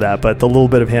confirmation of that, but the little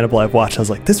bit of Hannibal I've watched, I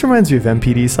was like, this reminds me of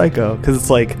MPD Psycho, because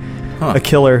it's like a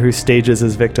killer who stages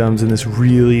his victims in this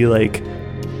really like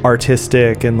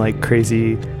artistic and like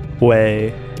crazy way.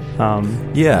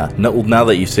 Yeah. No, now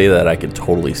that you say that, I can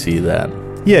totally see that.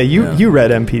 Yeah, you read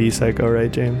MPD Psycho,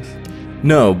 right, James?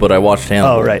 No, but I watched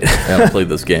Hannibal. Oh, right. And I played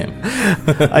this game.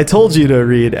 I told you to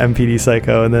read MPD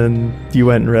Psycho, and then you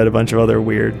went and read a bunch of other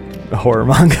weird horror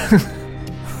manga.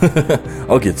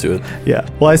 I'll get to it. Yeah.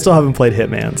 Well, I still haven't played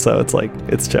Hitman, so it's like,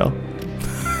 it's chill.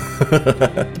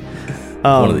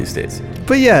 One of these days.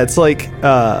 But yeah, it's like,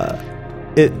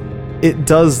 it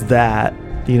does that,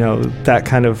 you know, that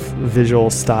kind of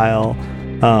visual style.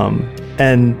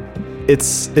 And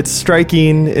it's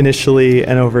striking initially,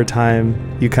 and over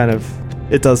time,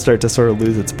 it does start to sort of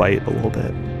lose its bite a little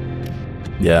bit.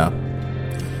 Yeah.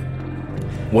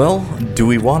 Well, do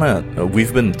we want to...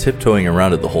 we've been tiptoeing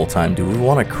around it the whole time. Do we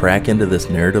want to crack into this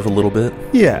narrative a little bit?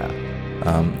 Yeah.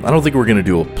 I don't think we're going to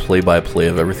do a play-by-play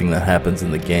of everything that happens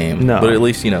in the game. No. But at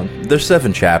least, you know, there's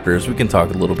 7 chapters. We can talk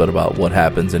a little bit about what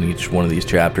happens in each one of these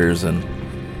chapters and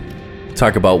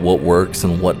talk about what works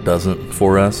and what doesn't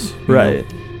for us. Right.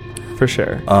 For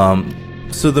sure.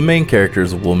 So the main character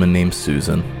is a woman named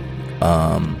Susan.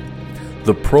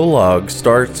 The prologue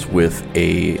starts with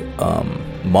a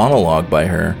monologue by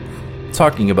her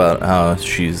talking about how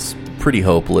she's pretty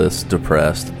hopeless,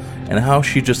 depressed, and how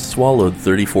she just swallowed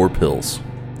 34 pills.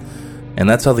 And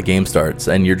that's how the game starts,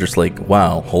 and you're just like,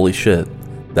 wow, holy shit,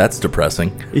 that's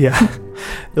depressing. Yeah.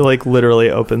 It like literally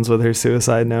opens with her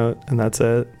suicide note, and that's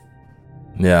it.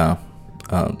 Yeah.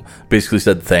 Basically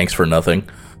said thanks for nothing.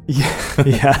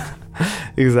 Yeah,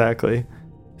 exactly.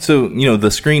 So, you know, the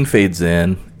screen fades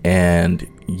in, and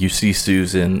you see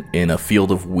Susan in a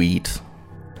field of wheat.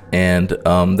 And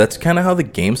that's kind of how the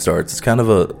game starts. It's kind of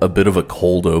a bit of a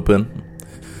cold open.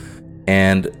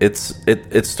 And it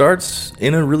starts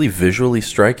in a really visually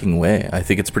striking way. I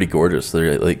think it's pretty gorgeous.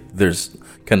 There's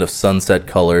kind of sunset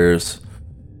colors,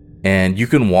 and you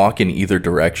can walk in either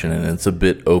direction, and it's a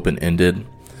bit open-ended.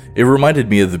 It reminded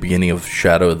me of the beginning of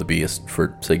Shadow of the Beast for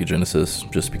Sega Genesis,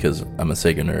 just because I'm a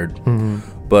Sega nerd.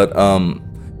 Mm-hmm. But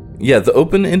yeah, the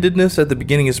open-endedness at the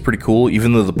beginning is pretty cool,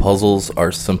 even though the puzzles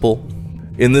are simple.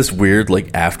 In this weird, like,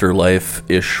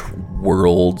 afterlife-ish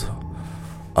world,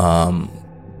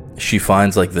 she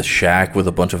finds, like, the shack with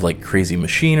a bunch of, like, crazy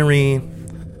machinery.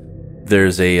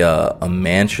 There's a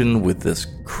mansion with this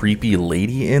creepy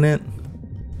lady in it.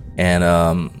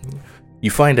 And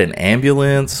you find an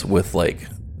ambulance with, like,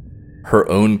 her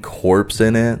own corpse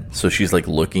in it. So she's, like,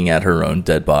 looking at her own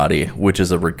dead body, which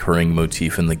is a recurring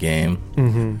motif in the game.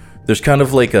 Mm-hmm. There's kind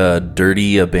of, like, a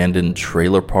dirty, abandoned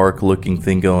trailer park looking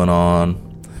thing going on.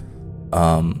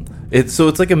 It's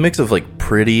like a mix of like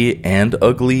pretty and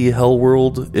ugly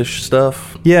Hellworld-ish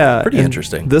stuff. Yeah. Pretty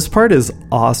interesting. This part is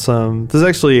awesome. This is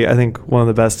actually, I think, one of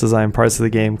the best design parts of the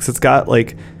game, because it's got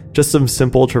like just some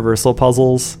simple traversal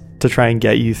puzzles to try and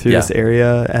get you through this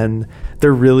area, and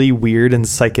they're really weird and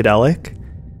psychedelic.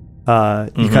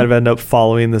 You kind of end up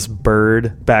following this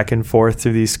bird back and forth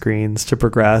through these screens to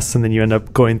progress, and then you end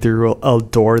up going through a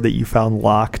door that you found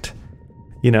locked,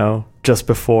 you know, just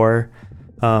before.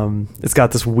 It's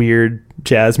got this weird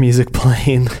jazz music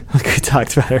playing, like we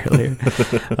talked about earlier.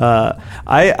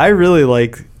 I really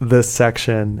like this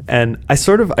section, and I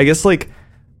guess like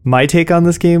my take on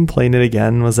this game, playing it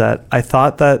again, was that I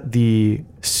thought that the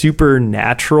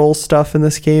supernatural stuff in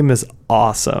this game is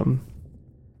awesome.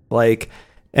 Like,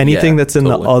 Anything Yeah, that's in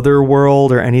totally. the other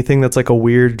world or anything that's like a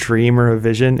weird dream or a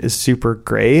vision is super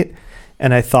great.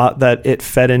 And I thought that it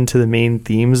fed into the main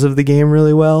themes of the game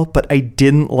really well, but I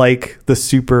didn't like the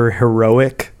super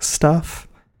heroic stuff,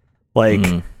 like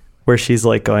where she's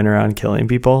like going around killing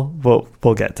people.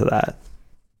 We'll get to that.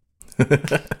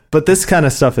 But this kind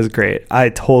of stuff is great. I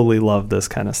totally love this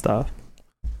kind of stuff.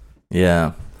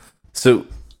 Yeah. So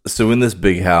in this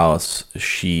big house,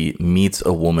 she meets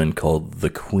a woman called the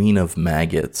Queen of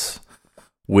Maggots,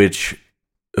 which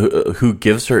who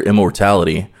gives her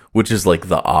immortality, which is like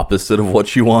the opposite of what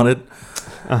she wanted.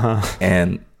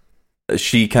 And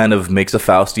she kind of makes a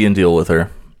Faustian deal with her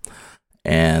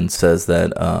and says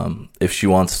that if she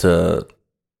wants to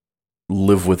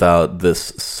live without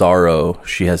this sorrow,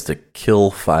 she has to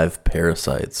kill 5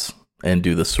 parasites and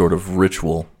do this sort of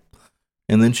ritual.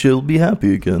 And then she'll be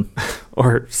happy again.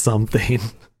 Or something.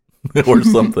 Or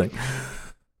something.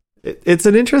 It's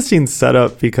an interesting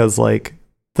setup because like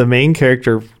the main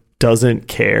character doesn't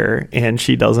care and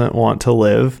she doesn't want to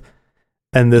live.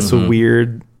 And this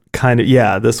weird kind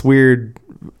of, this weird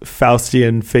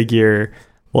Faustian figure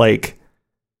like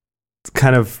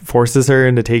kind of forces her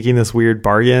into taking this weird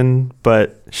bargain,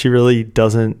 but she really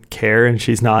doesn't care and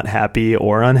she's not happy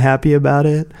or unhappy about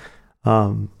it.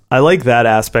 I like that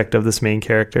aspect of this main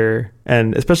character,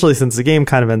 and especially since the game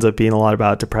kind of ends up being a lot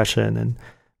about depression and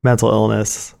mental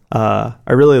illness. I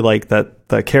really like that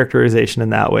the characterization in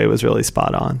that way was really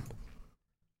spot on.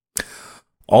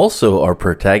 Also, our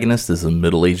protagonist is a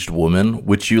middle-aged woman,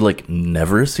 which you like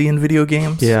never see in video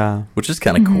games. Yeah. Which is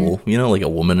kind of cool. You know, like a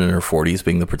woman in her 40s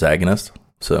being the protagonist.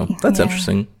 So that's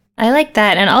interesting. I like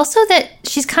that. And also that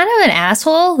she's kind of an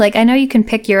asshole. Like, I know you can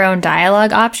pick your own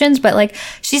dialogue options, but like,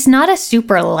 she's not a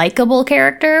super likable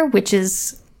character, which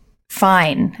is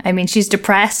fine. I mean, she's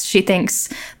depressed. She thinks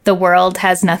the world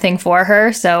has nothing for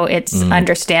her. So it's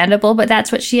understandable, but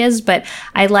that's what she is. But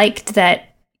I liked that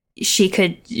she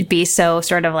could be so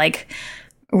sort of like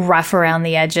rough around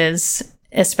the edges,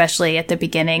 especially at the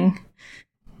beginning.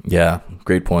 Yeah,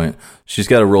 great point. She's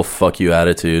got a real fuck you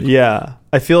attitude. Yeah.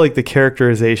 I feel like the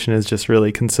characterization is just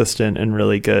really consistent and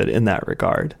really good in that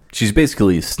regard. She's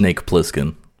basically Snake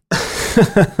Plissken.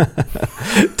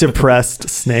 Depressed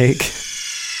Snake.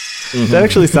 That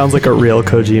actually sounds like a real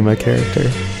Kojima character.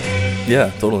 Yeah,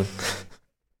 totally.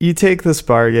 You take this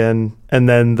bargain, and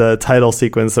then the title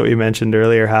sequence that we mentioned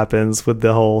earlier happens with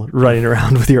the whole running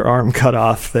around with your arm cut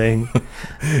off thing.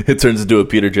 It turns into a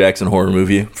Peter Jackson horror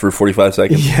movie for 45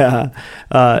 seconds. Yeah.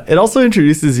 It also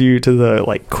introduces you to the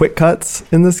like quick cuts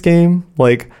in this game.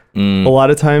 Like a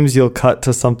lot of times you'll cut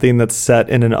to something that's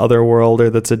set in an other world or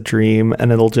that's a dream,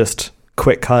 and it'll just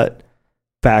quick cut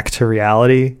back to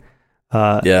reality.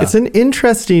 It's an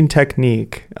interesting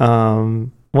technique.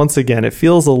 Once again, it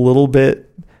feels a little bit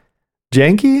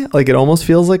janky, like it almost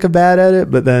feels like a bad edit,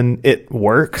 but then it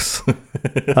works.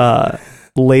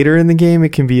 Later in the game,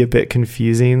 it can be a bit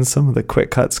confusing. Some of the quick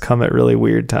cuts come at really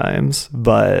weird times,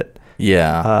 but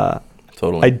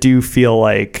totally. I do feel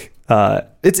like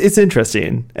it's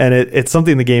interesting, and it's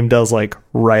something the game does like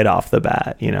right off the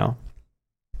bat, you know?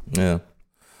 Yeah.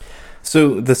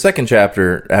 So the second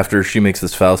chapter, after she makes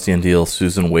this Faustian deal,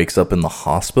 Susan wakes up in the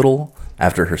hospital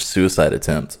after her suicide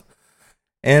attempt.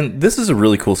 And this is a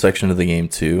really cool section of the game,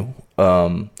 too.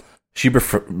 She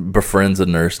befriends a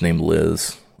nurse named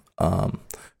Liz,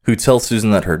 who tells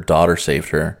Susan that her daughter saved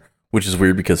her, which is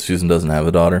weird because Susan doesn't have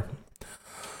a daughter.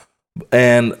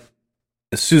 And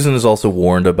Susan is also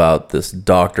warned about this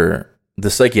doctor, the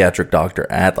psychiatric doctor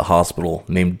at the hospital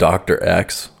named Dr.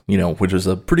 X, which is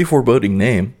a pretty foreboding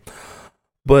name.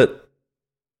 But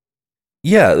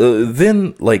yeah,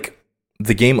 then like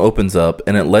the game opens up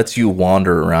and it lets you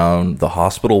wander around the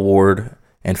hospital ward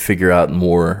and figure out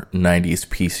more 90s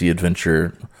PC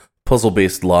adventure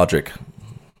puzzle-based logic,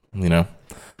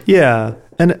 Yeah.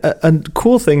 And a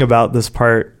cool thing about this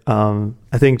part,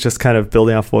 I think just kind of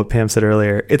building off what Pam said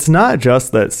earlier, it's not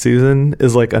just that Susan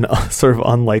is like an sort of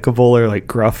unlikable or like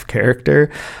gruff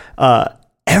character.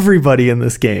 Everybody in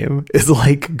this game is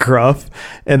like gruff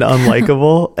and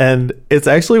unlikable. And it's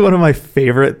actually one of my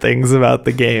favorite things about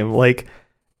the game. Like,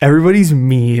 everybody's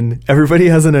mean. Everybody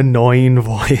has an annoying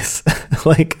voice.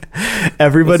 Like,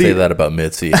 everybody. Let's say that about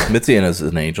Mitzi. Mitzi is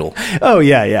an angel. Oh,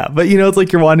 yeah. But, it's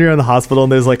like you're wandering around the hospital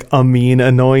and there's like a mean,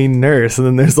 annoying nurse. And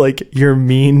then there's like your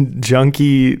mean,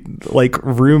 junky, like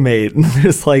roommate. And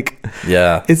there's like.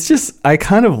 Yeah. It's just, I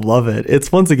kind of love it.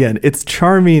 It's, once again, it's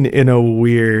charming in a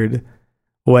weird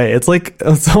way. It's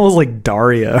almost like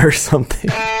Daria or something.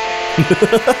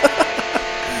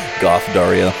 Goth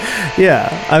Daria.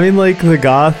 Yeah, I mean, like the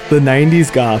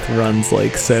 90s goth runs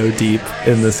like so deep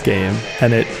in this game,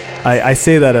 and I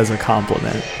say that as a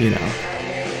compliment, you know.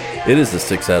 It is a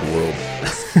six-ad world.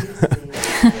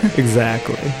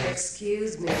 Exactly.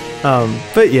 Excuse me.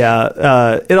 But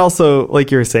yeah, it also,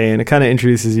 like you were saying, it kind of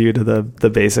introduces you to the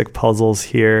basic puzzles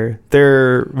here.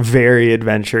 They're very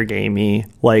adventure gamey.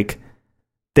 Like,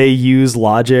 they use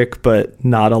logic, but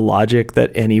not a logic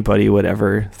that anybody would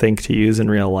ever think to use in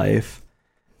real life.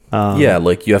 Yeah,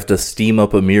 like you have to steam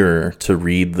up a mirror to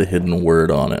read the hidden word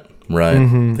on it, right?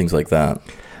 Mm-hmm. Things like that.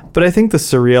 But I think the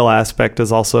surreal aspect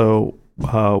is also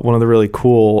one of the really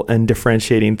cool and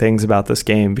differentiating things about this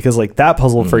game, because like that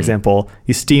puzzle, for example,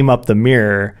 you steam up the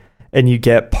mirror and you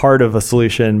get part of a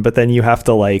solution, but then you have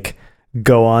to like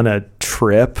go on a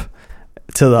trip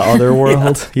to the other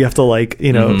world. Yeah. You have to like,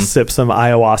 you know, sip some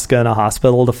ayahuasca in a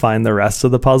hospital to find the rest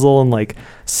of the puzzle and like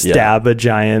stab a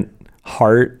giant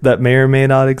heart that may or may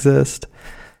not exist.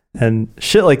 And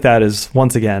shit like that is,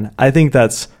 once again, I think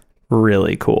that's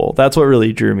really cool. That's what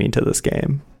really drew me to this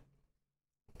game.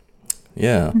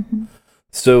 Yeah.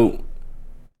 So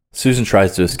Susan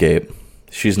tries to escape.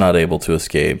 She's not able to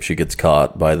escape. She gets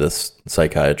caught by this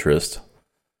psychiatrist.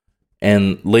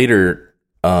 And later,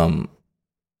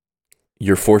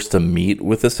 you're forced to meet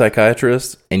with the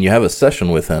psychiatrist and you have a session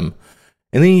with him.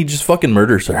 And then he just fucking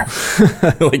murders her.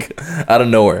 Like, out of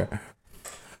nowhere.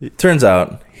 It turns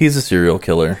out he's a serial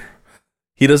killer.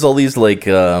 He does all these like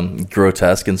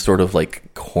grotesque and sort of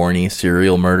like corny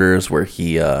serial murders where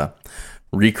he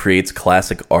recreates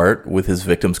classic art with his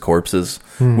victims' corpses,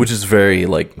 which is very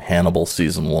like Hannibal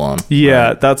season 1. Yeah,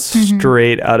 right? That's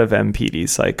straight out of MPD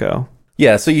Psycho.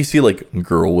 Yeah, so you see like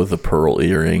girl with a pearl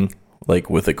earring, like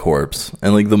with a corpse,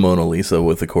 and like the Mona Lisa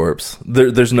with a corpse.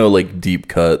 There's no like deep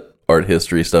cut art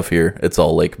history stuff here. It's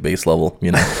all like base level,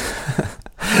 you know.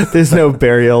 There's no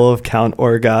burial of Count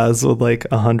Orgaz with like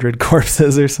 100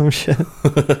 corpses or some shit.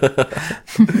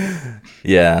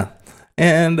 Yeah.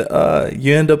 And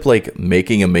you end up like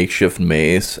making a makeshift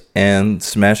maze and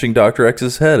smashing Dr.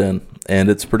 X's head in. And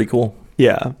it's pretty cool.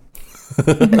 Yeah.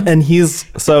 And he's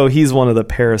one of the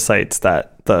parasites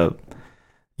that the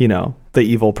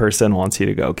evil person wants you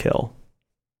to go kill.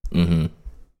 Mm-hmm.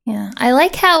 Yeah. I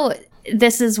like how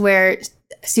this is where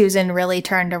Susan really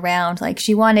turned around. Like,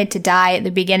 she wanted to die at the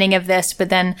beginning of this, but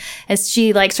then as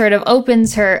she like sort of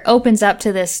opens up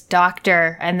to this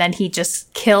doctor, and then he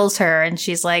just kills her, and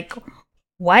she's like,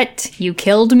 what? You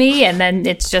killed me? And then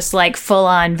it's just like full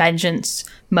on vengeance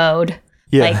mode.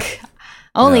 Yeah. Like,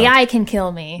 only I can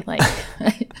kill me. Like,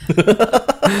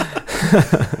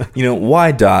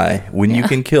 why die when you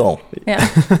can kill?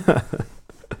 Yeah.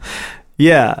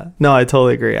 Yeah. No, I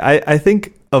totally agree. I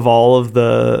think of all of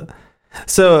the...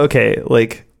 So, okay,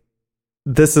 like,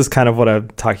 this is kind of what I'm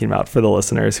talking about for the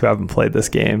listeners who haven't played this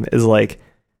game, is like,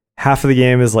 half of the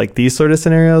game is like these sort of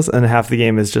scenarios, and half of the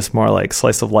game is just more like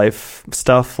slice of life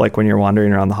stuff, like when you're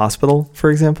wandering around the hospital,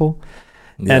 for example.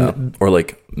 Yeah, or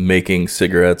like making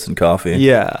cigarettes and coffee.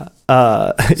 Yeah.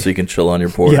 So you can chill on your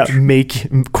porch. Yeah,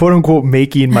 quote unquote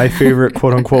making my favorite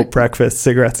quote unquote breakfast,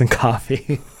 cigarettes and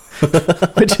coffee.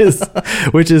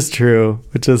 which is true,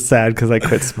 which is sad because I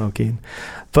quit smoking.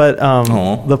 But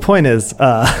the point is,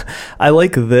 I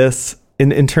like this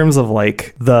in terms of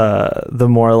like the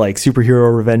more like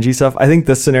superhero revengey stuff. I think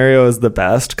this scenario is the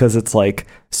best because it's like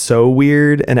so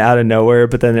weird and out of nowhere,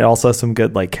 but then it also has some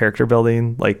good like character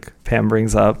building, like Pam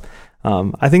brings up.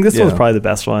 I think this one's probably the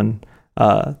best one.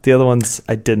 The other ones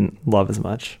I didn't love as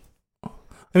much.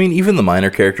 I mean, even the minor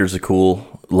characters are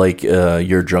cool. Like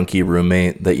your junkie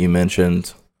roommate that you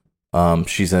mentioned,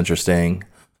 she's interesting.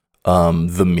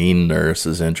 The mean nurse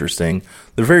is interesting.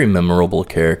 They're very memorable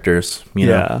characters, you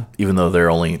know, even though they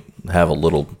only have a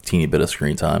little teeny bit of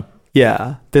screen time.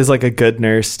 Yeah. There's like a good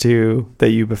nurse too that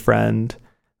you befriend.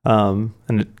 And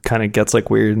it kind of gets like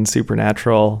weird and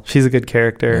supernatural. She's a good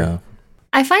character. Yeah.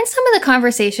 I find some of the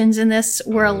conversations in this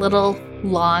were a little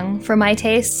long for my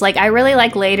tastes. Like, I really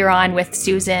like later on with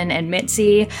Susan and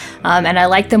Mitzi, and I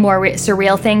like the more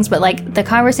surreal things, but like the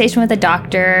conversation with the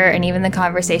doctor and even the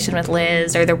conversation with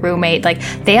Liz or the roommate, like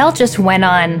they all just went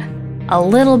on a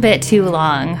little bit too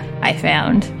long, I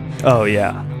found. Oh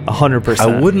yeah, 100%.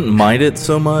 I wouldn't mind it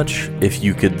so much if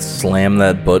you could slam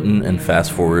that button and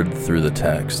fast forward through the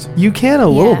text. You can a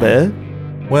little bit.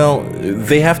 Well,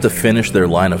 they have to finish their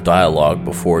line of dialogue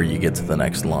before you get to the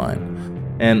next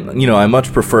line. And, I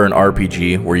much prefer an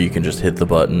RPG where you can just hit the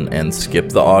button and skip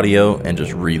the audio and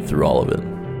just read through all of it.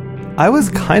 I was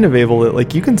kind of able to,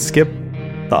 like, you can skip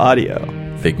the audio.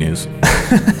 Fake news.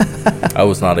 I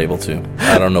was not able to.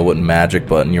 I don't know what magic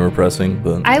button you were pressing,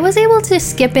 but... I was able to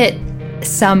skip it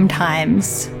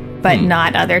sometimes. but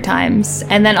not other times.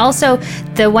 And then also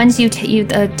the ones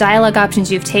the dialogue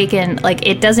options you've taken, like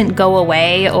it doesn't go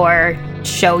away or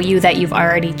show you that you've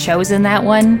already chosen that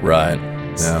one. Right.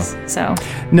 Yeah. So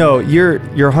No, you're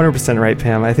 100% right,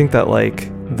 Pam. I think that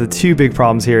like the two big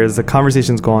problems here is the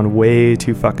conversation's gone way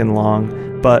too fucking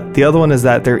long. But the other one is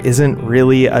that there isn't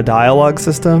really a dialogue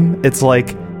system. It's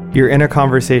like you're in a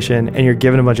conversation and you're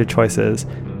given a bunch of choices.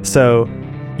 So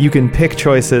you can pick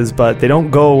choices, but they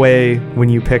don't go away when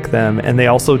you pick them, and they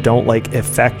also don't like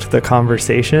affect the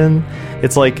conversation.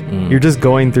 It's like you're just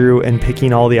going through and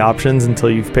picking all the options until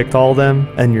you've picked all of them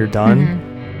and you're done.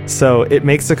 So it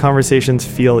makes the conversations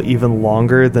feel even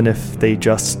longer than if they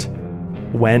just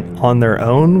went on their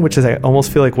own, which is I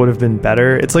almost feel like would have been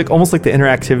better. It's like almost like the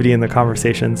interactivity in the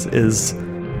conversations is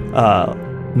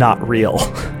not real.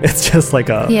 It's just like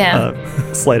a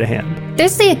sleight of hand.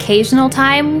 There's the occasional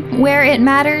time where it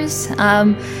matters.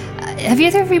 Have you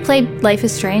ever replayed Life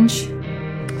is Strange?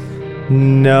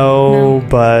 No,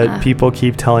 but people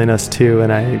keep telling us to,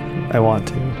 and I want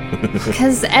to.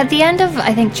 Because at the end of,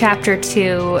 I think, chapter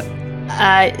 2,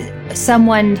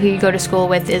 someone who you go to school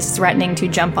with is threatening to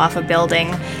jump off a building,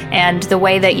 and the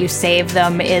way that you save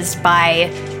them is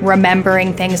by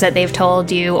remembering things that they've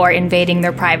told you or invading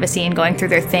their privacy and going through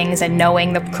their things and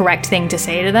knowing the correct thing to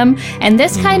say to them. And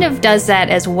this kind of does that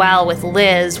as well with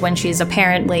Liz when she's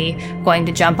apparently going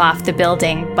to jump off the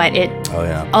building, but it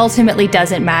ultimately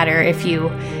doesn't matter if you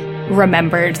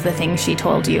remembered the things she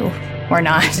told you or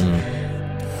not.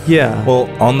 Yeah. Well,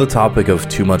 on the topic of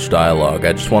too much dialogue,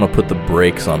 I just want to put the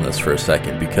brakes on this for a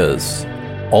second, because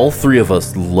all three of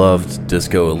us loved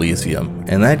Disco Elysium,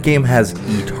 and that game has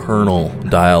eternal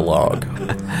dialogue.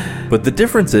 But the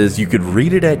difference is you could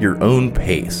read it at your own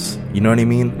pace. You know what I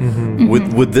mean?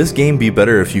 Would this game be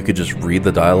better if you could just read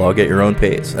the dialogue at your own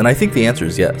pace? And I think the answer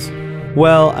is yes.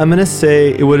 Well, I'm going to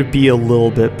say it would be a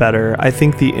little bit better. I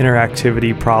think the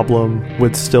interactivity problem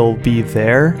would still be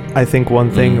there. I think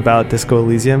one thing about Disco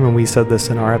Elysium, and we said this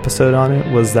in our episode on it,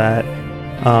 was that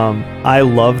I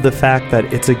love the fact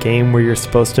that it's a game where you're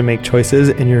supposed to make choices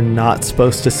and you're not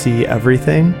supposed to see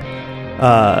everything.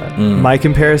 My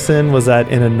comparison was that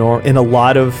in a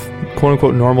lot of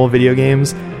quote-unquote normal video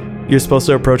games, you're supposed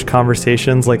to approach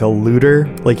conversations like a looter,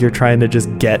 like you're trying to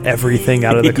just get everything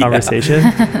out of the conversation,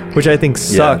 which I think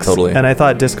sucks. Yeah, totally. And I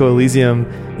thought Disco Elysium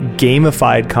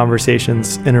gamified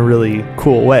conversations in a really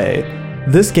cool way.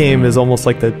 This game is almost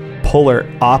like the polar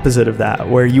opposite of that,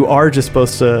 where you are just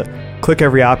supposed to click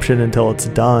every option until it's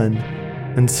done.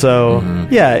 And so,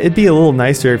 yeah, it'd be a little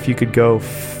nicer if you could go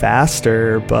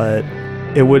faster, but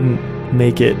it wouldn't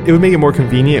make it would make it more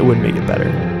convenient. It wouldn't make it better.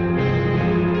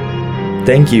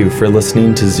 Thank you for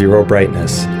listening to Zero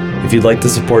Brightness. If you'd like to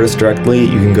support us directly,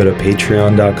 you can go to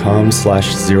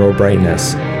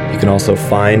patreon.com/zerobrightness. You can also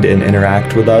find and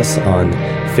interact with us on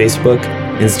Facebook,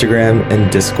 Instagram,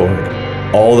 and Discord.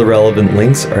 All the relevant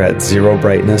links are at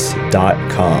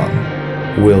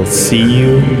zerobrightness.com. We'll see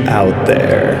you out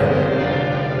there.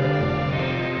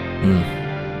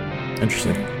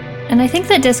 Interesting. And I think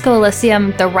that Disco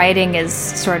Elysium, the writing is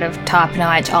sort of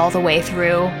top-notch all the way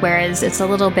through, whereas it's a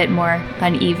little bit more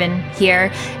uneven here.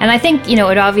 And I think, it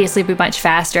would obviously be much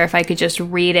faster if I could just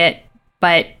read it,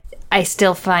 but I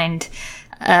still find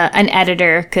an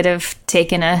editor could have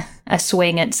taken a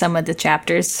swing at some of the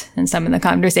chapters and some of the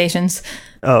conversations.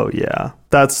 Oh, yeah.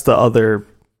 That's the other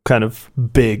kind of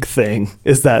big thing,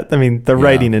 is that, the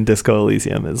writing in Disco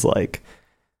Elysium is, like,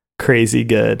 crazy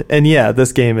good. And yeah,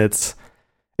 this game, it's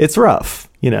rough,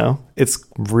 it's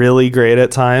really great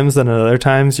at times, and at other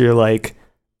times you're like,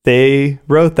 they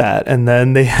wrote that and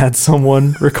then they had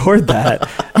someone record that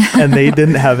and they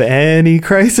didn't have any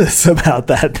crisis about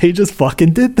that. They just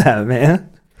fucking did that, man.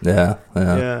 Yeah.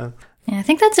 Yeah, I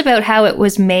think that's about how it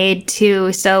was made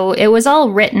too. So it was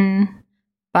all written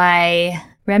by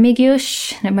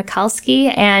Remigiusz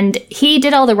Mikulski, and he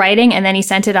did all the writing, and then he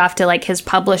sent it off to like his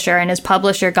publisher, and his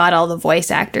publisher got all the voice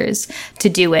actors to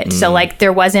do it. So like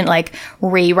there wasn't like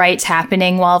rewrites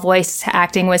happening while voice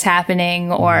acting was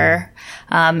happening, or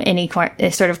any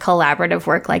sort of collaborative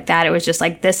work like that. It was just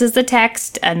like, this is the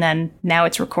text, and then now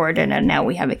it's recorded, and now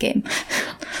we have a game.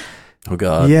 Oh,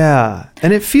 God. Yeah.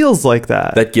 And it feels like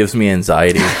that. That gives me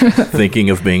anxiety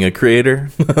thinking of being a creator.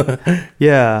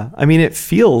 Yeah. It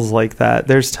feels like that.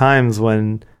 There's times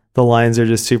when the lines are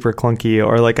just super clunky,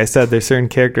 or like I said, there's certain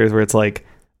characters where it's like,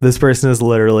 this person is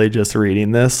literally just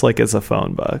reading this like it's a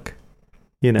phone book.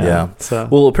 Yeah. So.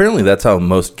 Well, apparently that's how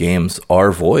most games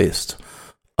are voiced.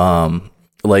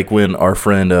 Like when our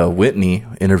friend Whitney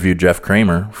interviewed Jeff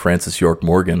Kramer, Francis York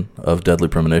Morgan of Deadly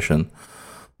Premonition,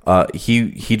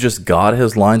 he just got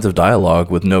his lines of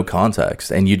dialogue with no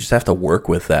context, and you just have to work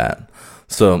with that.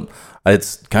 So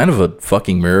it's kind of a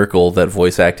fucking miracle that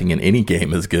voice acting in any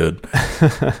game is good.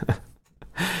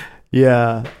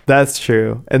 Yeah, that's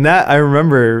true. And that I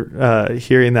remember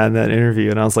hearing that in that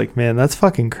interview, and I was like, man, that's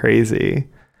fucking crazy.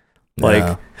 Like,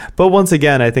 Yeah. but once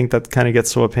again, I think that kind of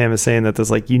gets to what Pam is saying, that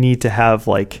there's like, you need to have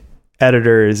like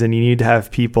editors and you need to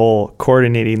have people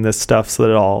coordinating this stuff so that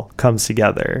it all comes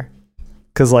together.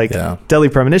 Because like Yeah. Deadly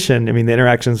Premonition, I mean, the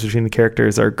interactions between the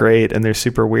characters are great and they're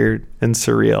super weird and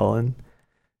surreal. And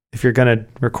if you're going to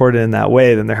record it in that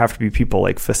way, then there have to be people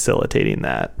like facilitating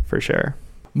that for sure.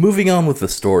 Moving on with the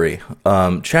story,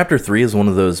 chapter 3 is one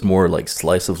of those more like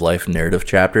slice of life narrative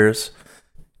chapters,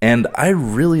 and I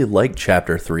really like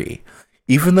chapter 3,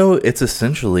 even though it's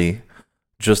essentially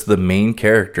just the main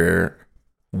character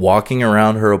walking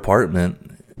around her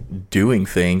apartment doing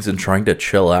things and trying to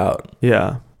chill out.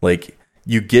 Yeah. Like,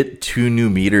 you get 2 new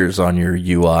meters on your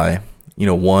UI. You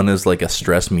know, one is like a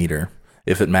stress meter.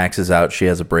 If it maxes out, she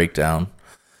has a breakdown.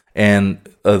 And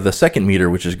the second meter,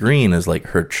 which is green, is like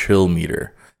her chill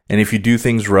meter. And if you do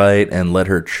things right and let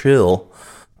her chill,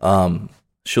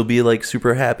 she'll be like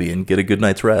super happy and get a good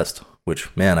night's rest.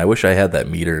 Which, man, I wish I had that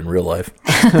meter in real life.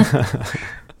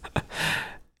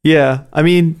 Yeah. I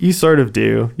mean, you sort of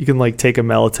do. You can like take a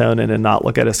melatonin and not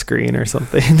look at a screen or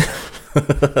something.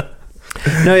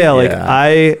 No, yeah, like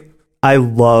Yeah. I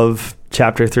love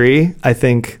chapter 3. I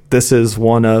think this is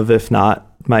one of, if not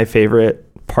my favorite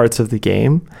parts of the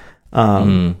game.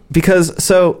 Because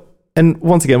so, and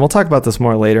once again, we'll talk about this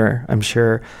more later, I'm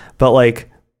sure, but like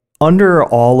under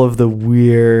all of the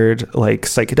weird like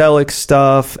psychedelic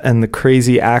stuff and the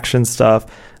crazy action stuff,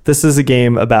 this is a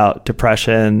game about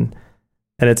depression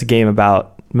and it's a game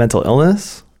about mental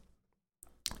illness.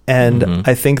 And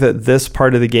I think that this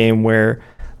part of the game where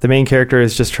the main character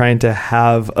is just trying to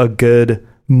have a good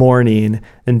morning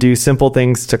and do simple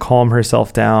things to calm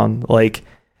herself down, like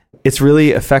it's really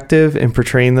effective in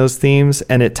portraying those themes,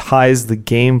 and it ties the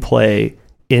gameplay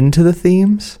into the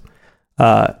themes.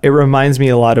 It reminds me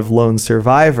a lot of Lone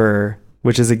Survivor,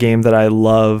 which is a game that I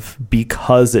love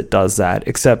because it does that,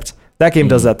 except that game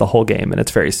does that the whole game, and it's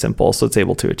very simple, so it's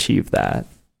able to achieve that.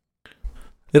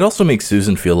 It also makes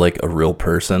Susan feel like a real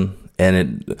person.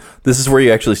 And this is where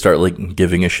you actually start like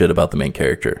giving a shit about the main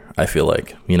character, I feel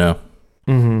like, you know?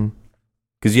 Mm-hmm.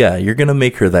 Because, yeah, you're going to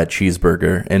make her that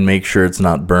cheeseburger and make sure it's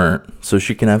not burnt so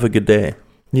she can have a good day.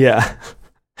 Yeah.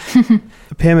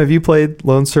 Pam, have you played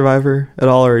Lone Survivor at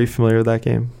all, or are you familiar with that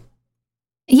game?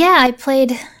 Yeah, I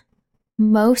played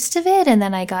most of it and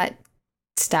then I got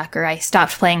stuck, or I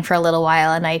stopped playing for a little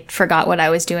while and I forgot what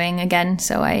I was doing again,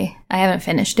 so I haven't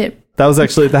finished it. That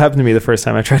happened to me the first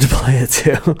time I tried to play it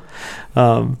too.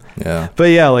 Yeah. But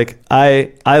yeah, like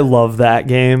I love that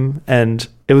game, and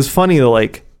it was funny that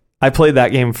like I played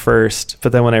that game first,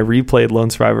 but then when I replayed Lone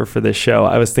Survivor for this show,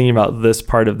 I was thinking about this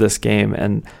part of this game,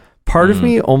 and part of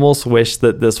me almost wished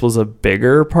that this was a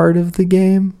bigger part of the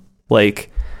game, like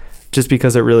just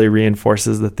because it really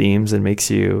reinforces the themes and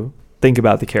makes you think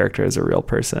about the character as a real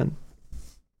person.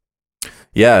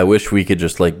 Yeah, I wish we could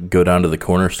just like go down to the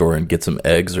corner store and get some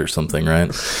eggs or something,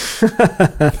 right?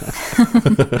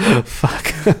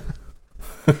 Fuck.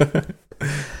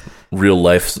 Real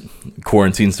life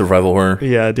quarantine survival horror.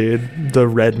 Yeah, dude. The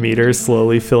red meter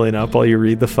slowly filling up while you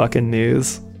read the fucking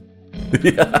news.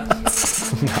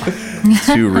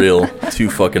 Too real. Too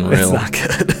fucking real. It's not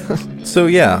good. So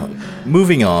yeah,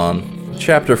 moving on.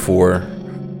 Chapter 4.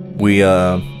 We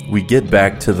get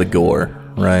back to the gore,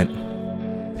 right?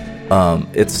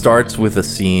 It starts with a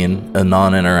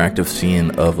non-interactive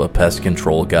scene of a pest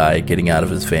control guy getting out of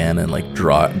his van and like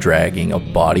dragging a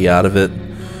body out of it,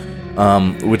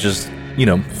 which is, you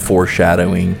know,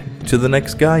 foreshadowing to the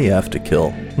next guy you have to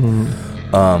kill.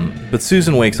 But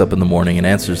Susan wakes up in the morning and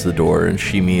answers the door, and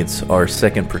she meets our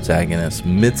second protagonist,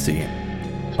 Mitzi,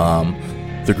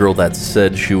 the girl that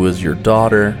said she was your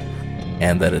daughter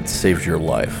and that it saved your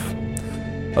life.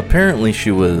 Apparently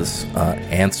she was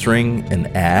answering an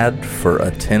ad for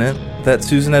a tenant that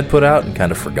Susan had put out and kind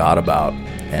of forgot about,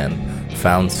 and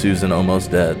found Susan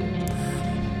almost dead.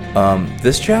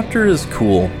 This chapter is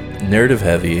cool, narrative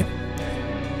heavy,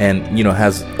 and, you know,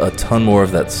 has a ton more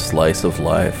of that slice of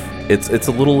life. It's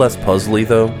a little less puzzly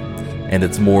though, and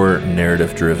it's more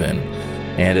narrative driven.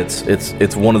 And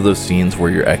it's one of those scenes where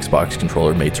your Xbox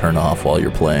controller may turn off while you're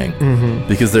playing,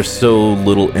 because there's so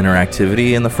little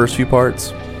interactivity in the first few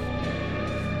parts.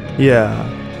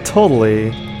 Yeah,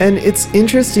 totally. And it's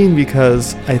interesting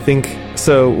because I think,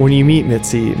 so when you meet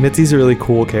Mitzi's a really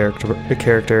cool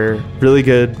character, really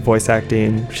good voice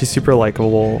acting. She's super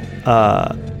likable.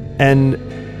 And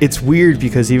it's weird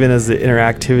because even as the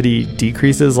interactivity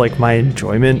decreases, like my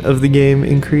enjoyment of the game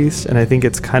increased. And I think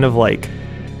it's kind of like,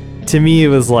 to me, it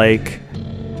was like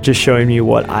just showing me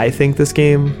what I think this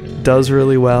game does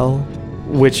really well,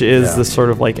 which is this sort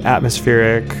of like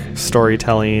atmospheric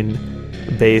storytelling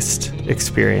based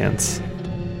experience,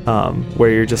 where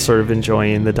you're just sort of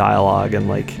enjoying the dialogue and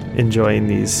like enjoying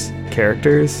these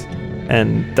characters.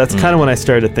 And that's kind of when I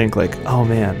started to think like, oh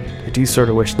man, I do sort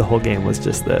of wish the whole game was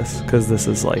just this, because this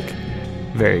is like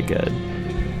very good.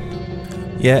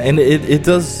 Yeah, and it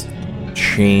does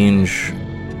change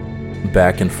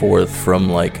back and forth from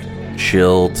like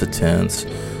chill to tense,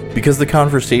 because the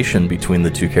conversation between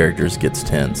the two characters gets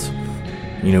tense.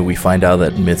 You know, we find out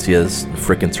that Mitzi has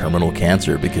frickin' terminal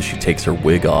cancer because she takes her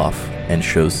wig off and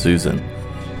shows Susan.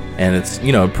 And it's,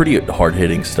 you know, pretty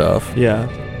hard-hitting stuff. Yeah.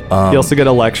 You also get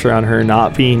a lecture on her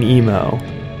not being emo.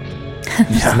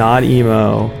 She's not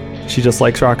emo. She just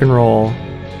likes rock and roll.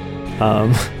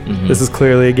 This is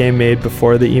clearly a game made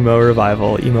before the emo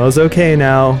revival. Emo's okay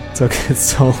now. It's okay.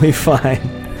 It's totally fine.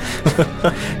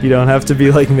 You don't have to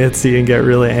be like Mitzi and get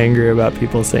really angry about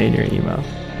people saying you're emo.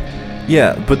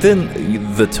 Yeah, but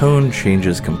then the tone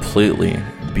changes completely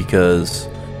because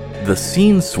the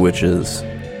scene switches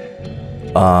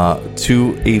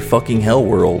to a fucking hell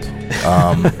world.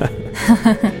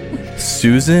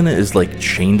 Susan is like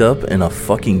chained up in a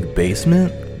fucking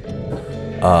basement.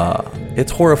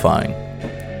 It's horrifying.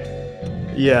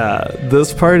 Yeah,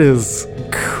 this part is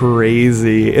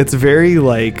crazy. It's very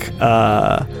like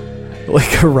a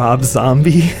Rob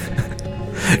Zombie.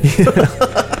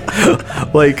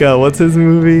 Like what's his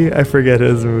movie? I forget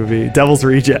his movie. Devil's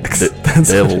Rejects.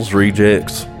 Devil's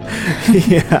Rejects.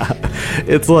 Yeah,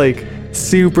 it's like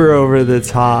super over the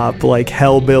top, like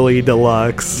Hellbilly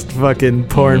Deluxe, fucking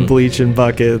pouring bleach in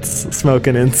buckets,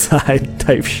 smoking inside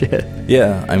type shit.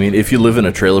 Yeah, I mean, if you live in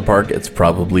a trailer park, it's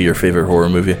probably your favorite horror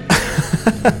movie.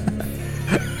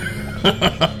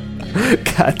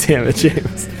 God damn it,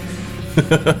 James.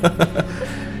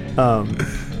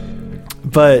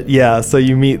 But yeah, so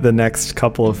you meet the next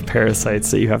couple of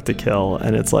parasites that you have to kill,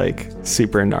 and it's like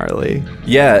super gnarly.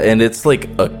 Yeah, and it's like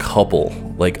a couple,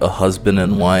 like a husband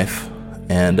and wife,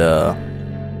 and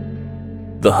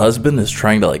the husband is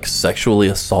trying to like sexually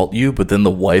assault you, but then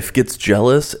the wife gets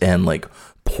jealous and like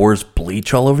pours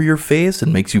bleach all over your face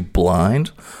and makes you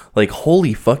blind. Like,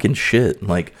 holy fucking shit.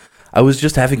 Like, I was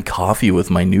just having coffee with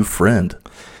my new friend.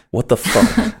 What the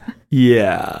fuck?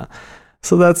 Yeah.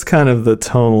 So that's kind of the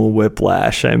tonal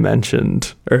whiplash I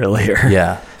mentioned earlier.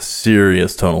 Yeah,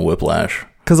 serious tonal whiplash.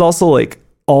 Because also, like,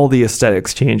 all the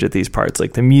aesthetics change at these parts.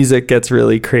 Like, the music gets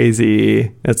really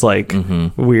crazy. It's like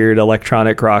weird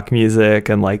electronic rock music,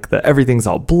 and like everything's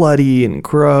all bloody and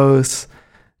gross,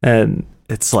 and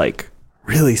it's like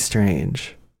really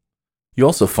strange. You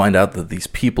also find out that these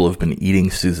people have been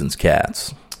eating Susan's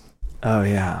cats. Oh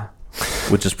yeah.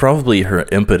 Which is probably her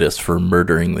impetus for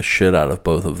murdering the shit out of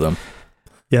both of them.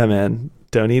 Yeah, man.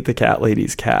 Don't eat the cat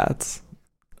lady's cats.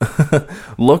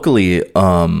 Luckily,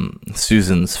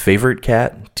 Susan's favorite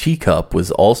cat, Teacup,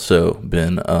 was also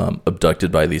been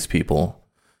abducted by these people.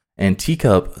 And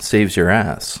Teacup saves your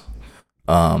ass.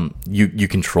 You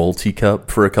control Teacup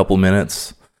for a couple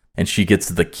minutes, and she gets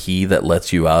the key that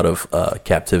lets you out of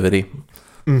captivity.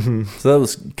 So that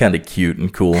was kind of cute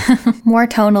and cool. More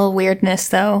tonal weirdness,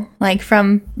 though. Like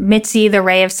from Mitzi, the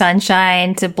ray of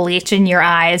sunshine, to bleach in your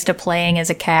eyes, to playing as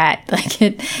a cat. Like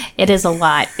it is a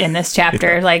lot in this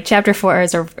chapter. Yeah. Like chapter 4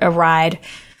 is a ride.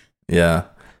 Yeah.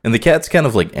 And the cat's kind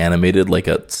of like animated like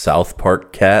a South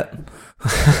Park cat.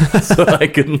 So I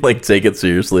couldn't like take it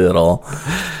seriously at all.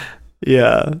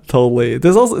 Yeah, totally.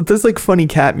 There's like funny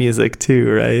cat music too,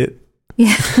 right?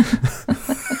 Yeah.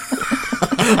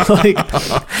 Like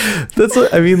that's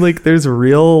what I mean. Like there's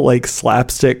real like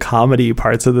slapstick comedy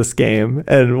parts of this game,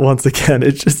 and once again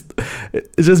it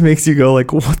just makes you go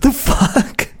like, what the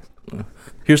fuck?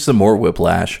 Here's some more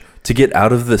whiplash. To get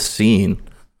out of this scene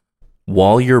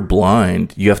while you're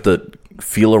blind, you have to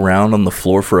feel around on the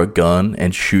floor for a gun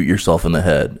and shoot yourself in the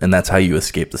head, and that's how you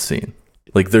escape the scene.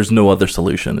 Like there's no other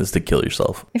solution is to kill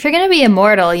yourself. If you're gonna be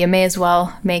immortal, you may as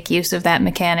well make use of that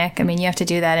mechanic. I mean, you have to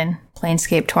do that in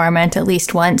Planescape Torment at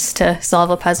least once to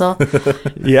solve a puzzle.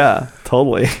 Yeah,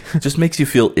 totally. Just makes you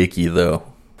feel icky though.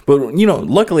 But you know,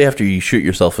 luckily after you shoot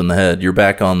yourself in the head, you're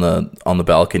back on the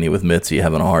balcony with Mitzi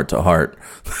having a heart to heart.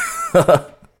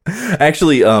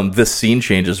 Actually, this scene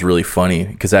change is really funny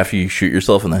because after you shoot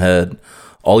yourself in the head,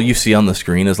 all you see on the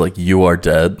screen is like you are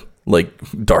dead, like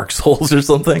Dark Souls or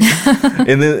something.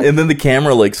 and then the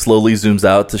camera like slowly zooms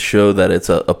out to show that it's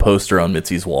a poster on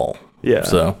Mitzi's wall. Yeah.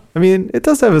 So I mean, it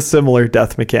does have a similar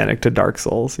death mechanic to Dark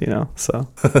Souls, you know. So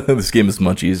this game is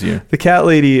much easier. the Cat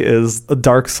Lady is a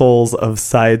Dark Souls of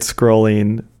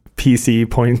side-scrolling PC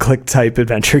point-and-click type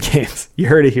adventure games. You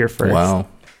heard it here first. Wow.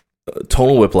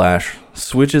 Total Whiplash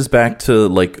switches back to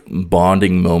like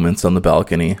bonding moments on the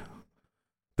balcony.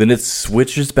 Then it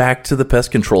switches back to the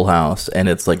pest control house, and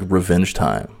it's like revenge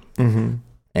time. Mm-hmm.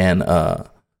 And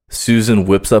Susan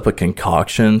whips up a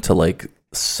concoction to like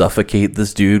suffocate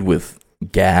this dude with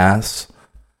gas,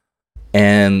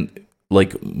 and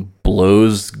like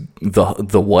blows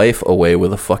the wife away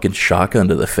with a fucking shotgun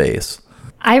to the face.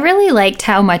 I really liked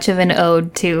how much of an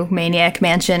ode to Maniac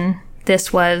Mansion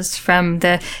this was, from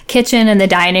the kitchen and the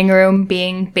dining room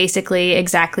being basically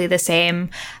exactly the same.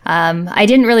 I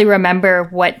didn't really remember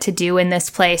what to do in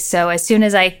this place, so as soon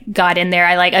as I got in there,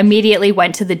 I like immediately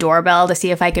went to the doorbell to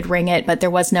see if I could ring it, but there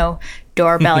was no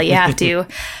doorbell. You have to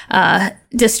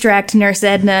distract Nurse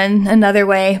Edna in another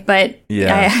way, but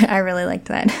Yeah. I really liked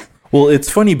that. Well, it's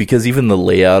funny because even the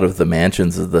layout of the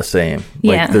mansions is the same.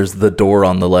 Like Yeah. there's the door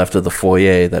on the left of the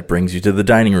foyer that brings you to the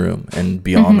dining room, and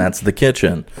beyond that's the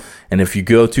kitchen. And if you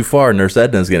go too far, Nurse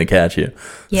Edna's going to catch you.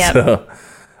 Yep. So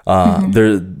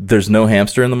there's no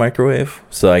hamster in the microwave,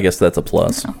 so I guess that's a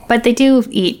plus. But they do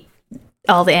eat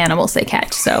all the animals they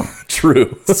catch, so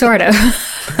True. sort of.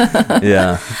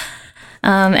 Yeah.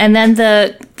 And then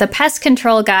the pest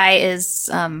control guy is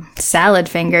Salad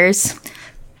Fingers,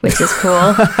 which is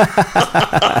cool.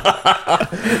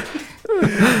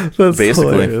 That's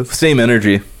Basically, hilarious. same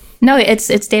energy. No,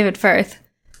 it's David Firth.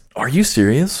 Are you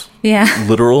serious? Yeah.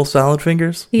 Literal salad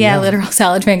fingers? Yeah, literal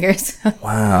salad fingers.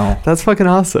 Wow. That's fucking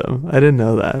awesome. I didn't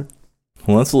know that.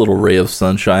 Well, that's a little ray of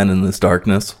sunshine in this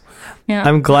darkness. Yeah.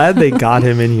 I'm glad they got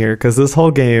him in here because this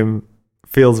whole game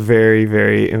feels very,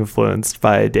 very influenced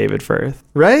by David Firth,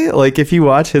 right? Like if you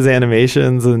watch his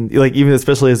animations and like even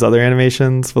especially his other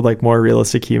animations with like more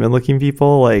realistic human looking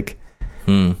people, like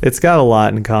it's got a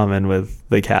lot in common with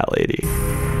the Cat Lady.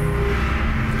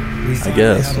 I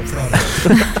guess.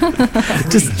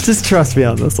 just trust me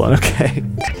on this one, okay?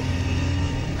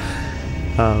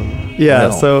 Yeah.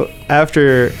 No. So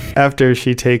after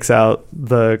she takes out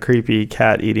the creepy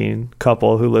cat eating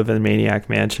couple who live in Maniac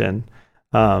Mansion,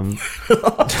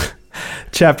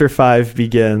 chapter 5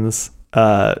 begins.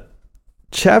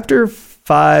 Chapter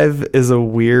 5 is a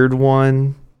weird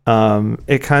one.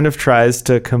 It kind of tries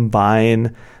to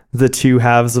combine the two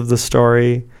halves of the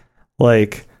story,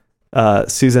 like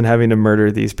Susan having to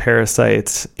murder these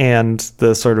parasites and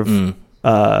the sort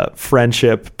of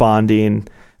friendship bonding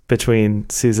between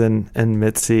Susan and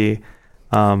Mitzi.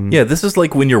 Yeah, this is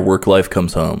like when your work life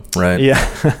comes home, right?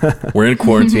 Yeah. We're in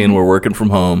quarantine, we're working from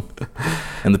home,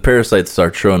 and the parasites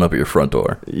start showing up at your front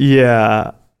door.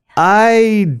 Yeah.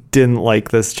 I didn't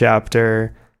like this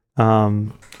chapter.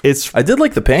 I did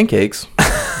like the pancakes.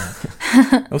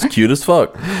 That was cute as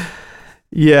fuck.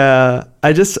 Yeah,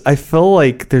 I feel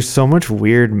like there's so much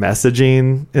weird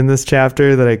messaging in this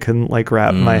chapter that I couldn't like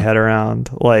wrap my head around.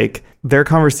 Like their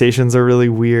conversations are really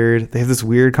weird. They have this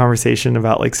weird conversation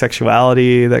about like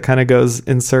sexuality that kind of goes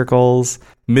in circles.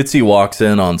 Mitzi walks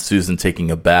in on Susan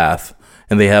taking a bath,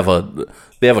 and they have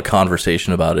a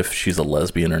conversation about if she's a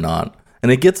lesbian or not.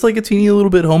 And it gets like a teeny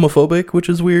little bit homophobic, which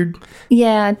is weird.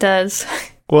 Yeah, it does.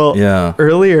 Well, Yeah.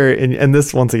 earlier, and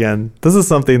this once again, this is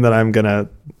something that I'm gonna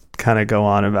kind of go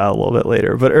on about a little bit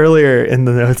later. But earlier in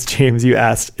the notes, James, you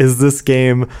asked, "Is this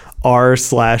game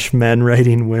r/men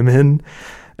writing women?"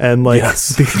 And like,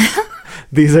 Yes.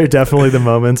 these are definitely the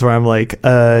moments where I'm like,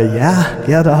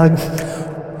 yeah, dog.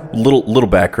 Little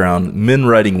background. Men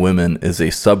Writing Women is a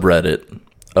subreddit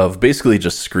of basically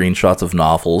just screenshots of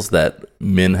novels that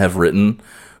men have written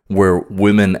where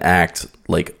women act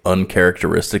like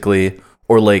uncharacteristically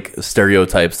or like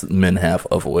stereotypes that men have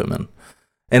of women.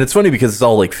 And it's funny because it's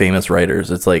all like famous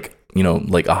writers. It's like, you know,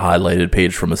 like a highlighted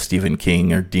page from a Stephen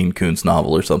King or Dean Koontz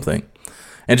novel or something.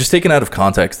 And just taken out of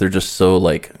context, they're just so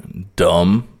like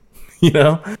dumb, you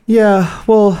know? Yeah,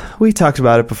 well, we talked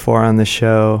about it before on the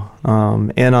show,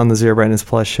 and on the Zero Brightness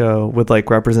Plus show with like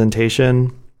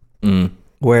representation,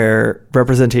 where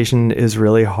representation is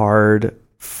really hard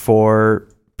for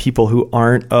people who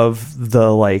aren't of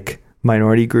the like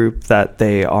minority group that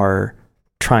they are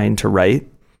trying to write,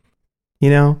 you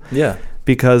know? Yeah.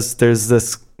 Because there's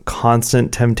this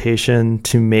constant temptation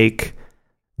to make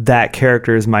that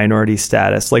character's minority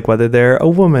status, like whether they're a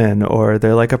woman or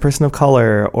they're like a person of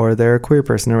color or they're a queer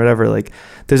person or whatever, like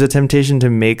there's a temptation to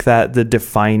make that the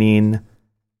defining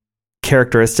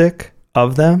characteristic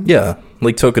of them. Yeah.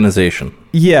 Like tokenization.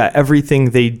 Yeah,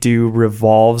 everything they do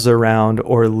revolves around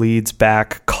or leads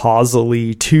back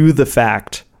causally to the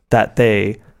fact that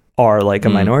they are like a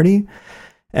minority.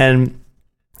 And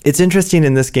it's interesting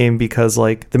in this game because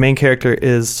like the main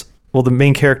characters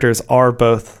are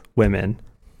both women.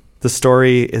 The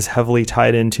story is heavily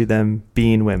tied into them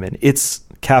being women. It's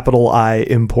capital I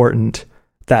important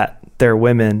that they're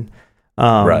women.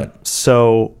 Right.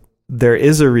 So there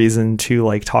is a reason to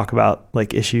like talk about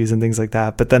like issues and things like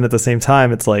that. But then at the same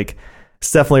time, it's like,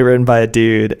 it's definitely written by a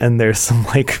dude and there's some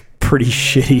like pretty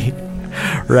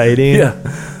shitty writing.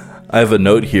 Yeah. I have a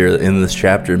note here in this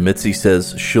chapter. Mitzi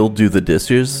says she'll do the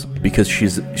dishes because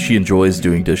she enjoys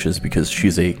doing dishes because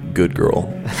she's a good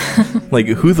girl. Like,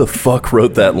 who the fuck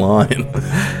wrote that line?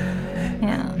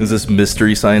 Yeah. Is this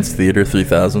Mystery Science Theater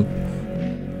 3000?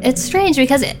 It's strange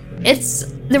because it's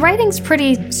the writing's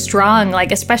pretty strong,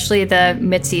 like especially the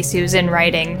Mitzi Susan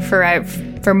writing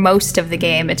for most of the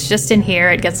game. It's just in here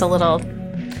it gets a little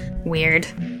weird.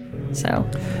 So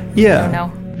yeah. I don't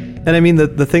know. And I mean,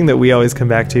 the thing that we always come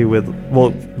back to with,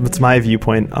 well, it's my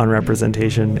viewpoint on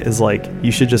representation is like,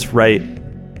 you should just write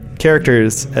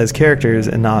characters as characters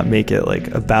and not make it like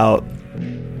about,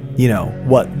 you know,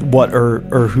 what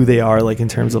or who they are, like in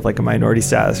terms of like a minority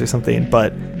status or something.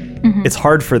 But it's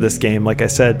hard for this game, like I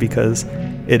said, because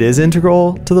it is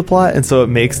integral to the plot. And so it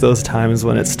makes those times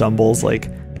when it stumbles like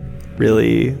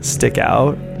really stick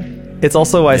out. It's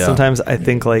also why sometimes I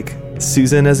think like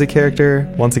Susan as a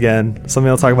character, once again, something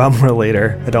I'll talk about more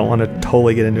later. I don't want to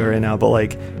totally get into it right now, but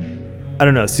like, I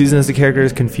don't know, Susan as a character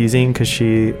is confusing because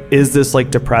she is this like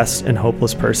depressed and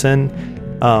hopeless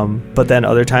person, but then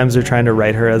other times they're trying to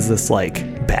write her as this like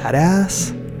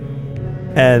badass,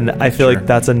 and I feel like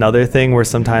that's another thing where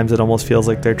sometimes it almost feels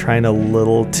like they're trying a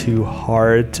little too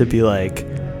hard to be like,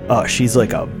 oh, she's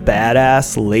like a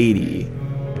badass lady,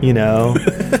 you know.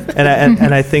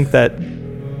 and I think that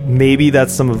maybe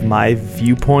that's some of my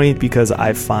viewpoint because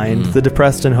I find the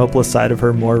depressed and hopeless side of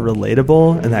her more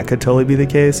relatable, and that could totally be the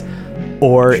case.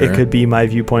 Or it could be my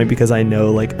viewpoint because I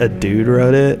know like a dude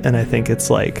wrote it and I think it's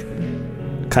like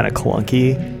kind of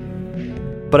clunky.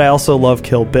 But I also love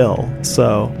Kill Bill,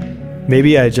 so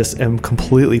maybe I just am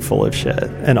completely full of shit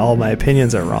and all my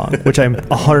opinions are wrong, which I'm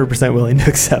 100% willing to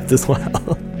accept as well.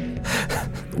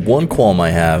 One qualm I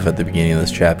have at the beginning of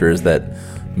this chapter is that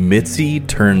Mitzi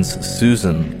turns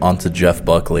Susan onto Jeff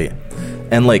Buckley.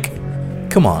 And like,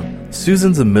 come on,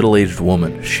 Susan's a middle-aged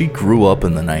woman. She grew up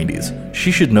in the 90s.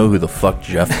 She should know who the fuck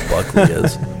Jeff Buckley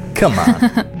is. Come on.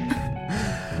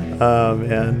 Oh,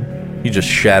 man. You just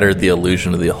shattered the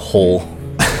illusion of the whole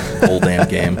damn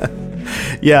game.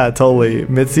 Yeah, totally.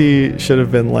 Mitzi should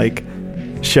have been like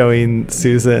showing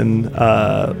Susan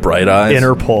Bright Eyes,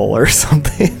 Interpol or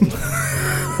something.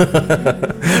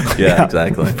 Yeah,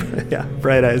 exactly. Yeah,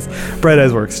 Bright Eyes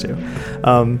works too.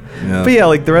 But yeah,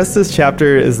 like the rest of this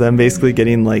chapter is them basically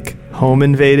getting like home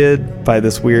invaded by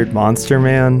this weird monster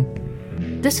man.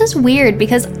 This is weird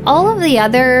because all of the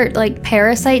other like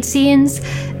parasite scenes,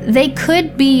 they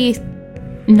could be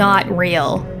not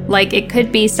real. Like it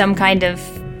could be some kind of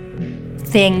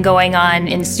thing going on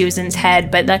in Susan's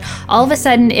head, but then all of a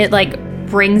sudden it like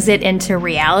brings it into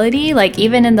reality. Like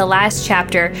even in the last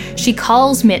chapter, she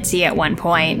calls Mitzi at one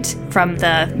point from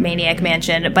the Maniac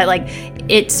Mansion, but like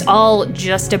it's all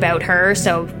just about her,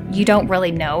 so you don't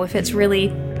really know if it's really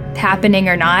happening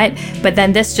or not. But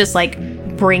then this just like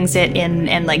brings it in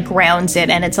and like grounds it,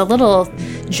 and it's a little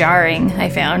jarring, I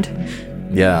found.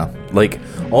 Yeah, like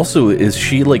also, is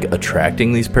she like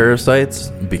attracting these parasites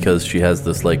because she has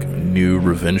this like new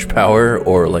revenge power,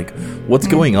 or like what's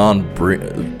going on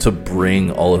to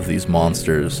bring all of these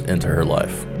monsters into her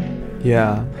life?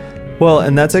 Yeah, well,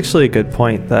 and that's actually a good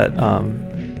point that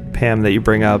Pam, that you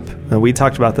bring up. And we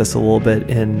talked about this a little bit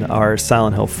in our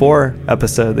Silent Hill 4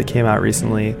 episode that came out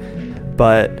recently,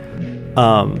 but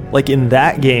like in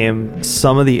that game,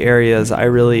 some of the areas I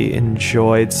really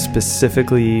enjoyed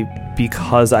specifically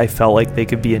because I felt like they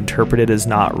could be interpreted as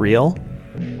not real,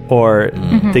 or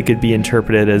they could be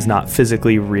interpreted as not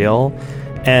physically real.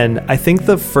 And I think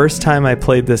the first time I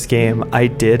played this game, I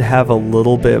did have a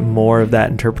little bit more of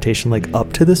that interpretation like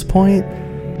up to this point,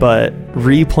 but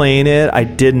replaying it, I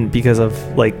didn't, because of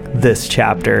like this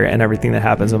chapter and everything that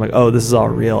happens. I'm like, oh, this is all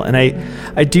real. And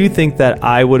I do think that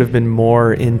I would have been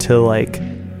more into like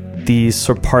these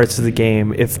sort of parts of the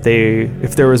game if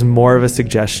there was more of a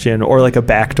suggestion or like a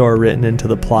backdoor written into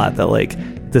the plot that like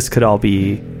this could all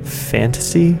be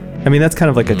fantasy. I mean, that's kind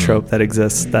of like a trope that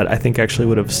exists that I think actually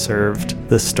would have served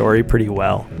the story pretty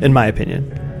well, in my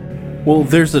opinion. Well,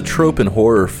 there's a trope in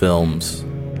horror films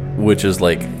which is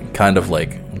like kind of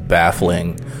like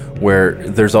baffling, where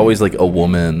there's always like a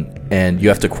woman and you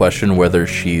have to question whether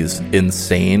she's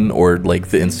insane or like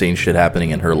the insane shit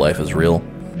happening in her life is real.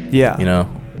 Yeah. You know?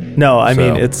 No, I So-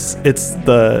 mean it's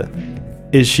the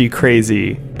is she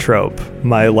crazy trope.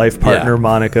 My life partner Yeah.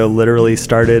 Monica literally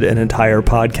started an entire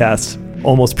podcast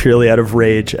almost purely out of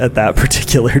rage at that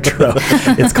particular trope.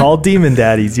 It's called Demon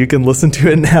Daddies. You can listen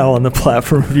to it now on the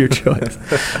platform of your choice.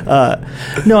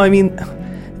 No, I mean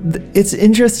it's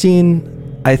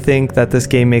interesting. I think that this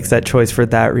game makes that choice for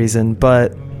that reason,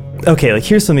 but okay, like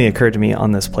here's something that occurred to me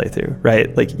on this playthrough,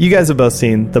 right? Like you guys have both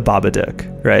seen The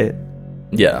Babadook, right?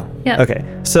 Yeah. Yeah. Okay,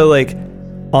 so like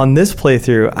on this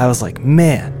playthrough, I was like,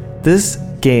 man, this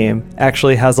game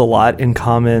actually has a lot in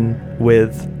common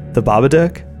with The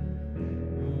Babadook.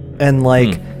 And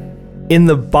like in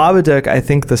The Babadook, I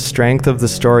think the strength of the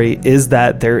story is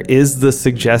that there is the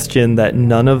suggestion that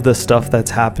none of the stuff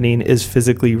that's happening is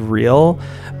physically real,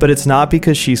 but it's not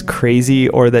because she's crazy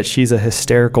or that she's a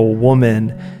hysterical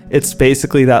woman. It's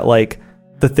basically that like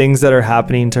the things that are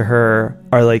happening to her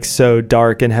are like so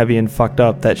dark and heavy and fucked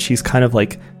up that she's kind of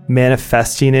like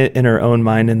manifesting it in her own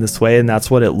mind in this way, and that's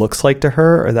what it looks like to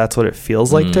her, or that's what it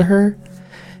feels like to her.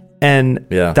 And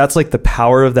Yeah. that's like the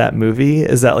power of that movie,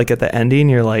 is that like at the ending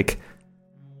you're like,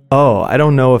 oh, I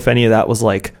don't know if any of that was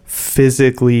like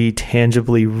physically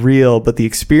tangibly real, but the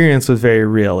experience was very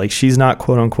real. Like she's not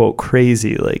quote unquote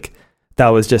crazy. Like that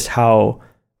was just how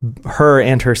her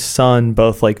and her son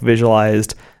both like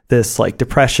visualized this like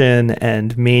depression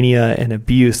and mania and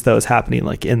abuse that was happening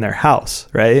like in their house,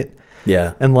 right?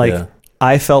 Yeah. And like yeah.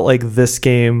 I felt like this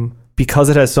game, because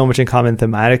it has so much in common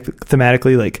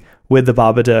thematically, like with The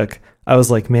Babadook, I was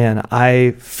like, man,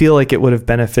 I feel like it would have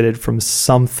benefited from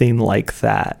something like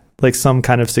that, like some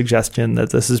kind of suggestion that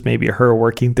this is maybe her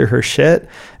working through her shit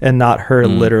and not her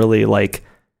literally like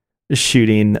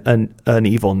shooting an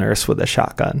evil nurse with a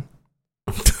shotgun.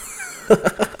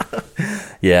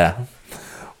 Yeah.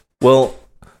 Well,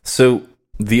 so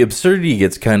the absurdity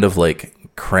gets kind of like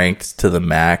cranked to the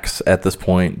max at this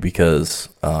point because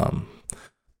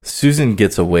Susan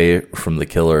gets away from the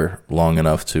killer long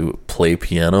enough to play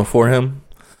piano for him,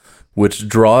 which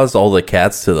draws all the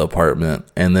cats to the apartment,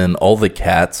 and then all the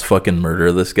cats fucking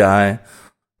murder this guy,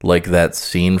 like that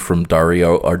scene from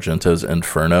Dario Argento's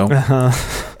Inferno.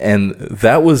 And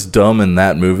that was dumb in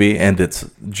that movie, and it's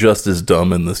just as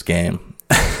dumb in this game.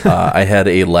 I had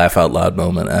a laugh out loud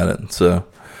moment at it. So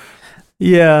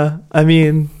Yeah, I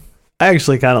mean, I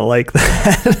actually kind of like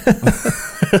that.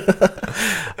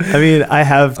 I mean, I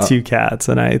have two cats,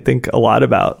 and I think a lot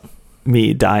about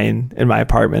me dying in my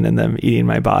apartment and them eating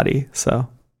my body. So,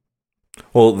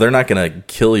 well, they're not going to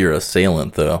kill your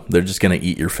assailant, though. They're just going to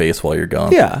eat your face while you're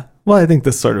gone. yeah. Well, I think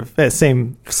this sort of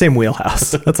same wheelhouse.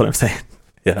 That's what I'm saying.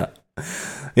 Yeah.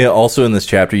 Yeah. Also, in this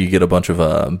chapter, you get a bunch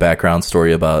of background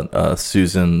story about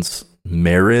Susan's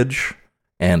marriage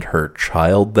and her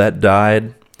child that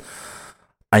died.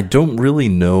 I don't really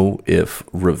know if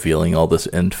revealing all this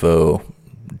info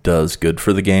does good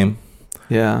for the game.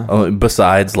 Yeah.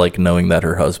 Besides, like, knowing that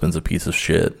her husband's a piece of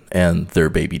shit and their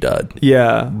baby died.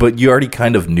 Yeah. But you already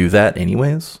kind of knew that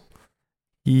anyways.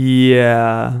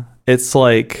 Yeah. It's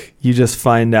like you just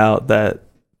find out that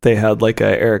they had like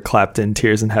a Eric Clapton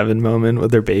Tears in Heaven moment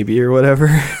with their baby or whatever.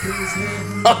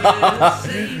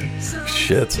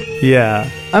 Shit. Yeah,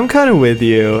 I'm kind of with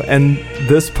you. And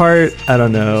this part, I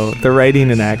don't know. The writing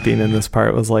and acting in this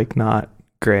part was like not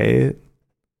great.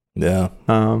 Yeah.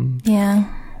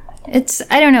 Yeah.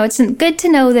 I don't know. It's good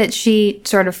to know that she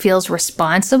sort of feels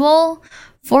responsible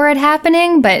for it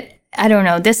happening, but I don't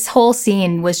know. This whole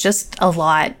scene was just a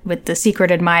lot with the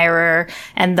secret admirer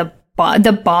and the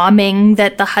bombing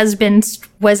that the husband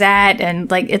was at, and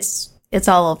like it's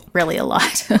all really a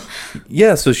lot.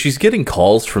 Yeah, so she's getting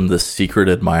calls from this secret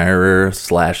admirer /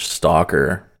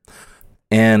 stalker.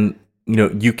 And, you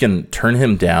know, you can turn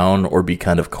him down or be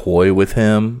kind of coy with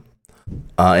him.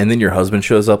 And then your husband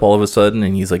shows up all of a sudden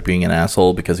and he's like being an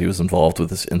asshole because he was involved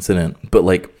with this incident. But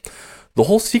like the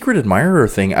whole secret admirer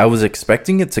thing, I was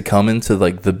expecting it to come into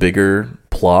like the bigger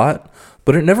plot,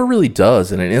 but it never really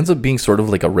does. And it ends up being sort of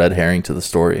like a red herring to the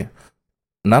story.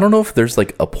 And I don't know if there's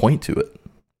like a point to it.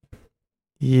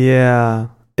 Yeah,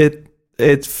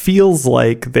 it feels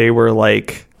like they were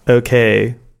like,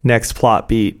 okay, next plot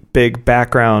beat, big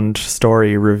background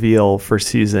story reveal for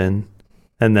Susan,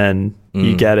 and then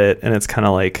you get it, and it's kind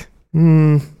of like,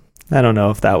 I don't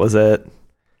know if that was it.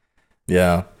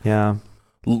 Yeah. Yeah.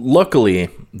 Luckily,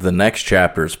 the next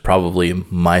chapter is probably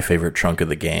my favorite chunk of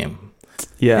the game.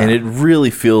 Yeah. And it really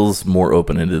feels more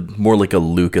open-ended, more like a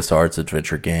LucasArts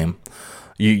adventure game.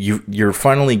 You're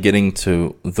finally getting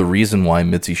to the reason why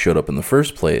Mitzi showed up in the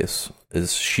first place,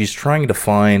 is she's trying to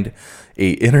find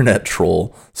a internet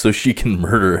troll so she can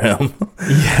murder him.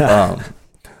 Yeah.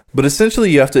 But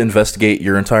essentially, you have to investigate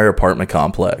your entire apartment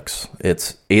complex.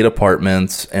 It's 8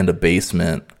 apartments and a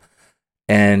basement.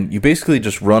 And you basically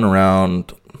just run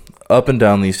around up and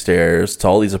down these stairs to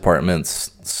all these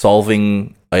apartments,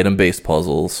 solving item-based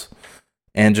puzzles,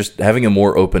 and just having a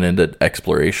more open-ended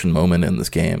exploration moment in this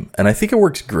game. And I think it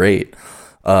works great.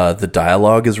 The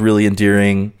dialogue is really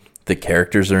endearing. The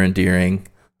characters are endearing.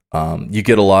 You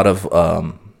get a lot of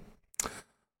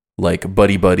like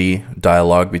buddy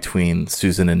dialogue between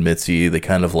Susan and Mitzi. They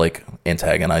kind of like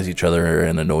antagonize each other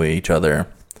and annoy each other.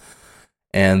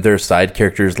 And there are side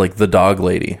characters like the dog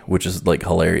lady, which is like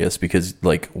hilarious because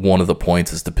like one of the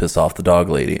points is to piss off the dog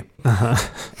lady.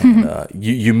 And,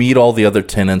 you meet all the other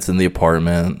tenants in the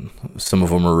apartment. Some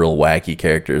of them are real wacky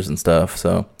characters and stuff.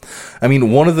 So, I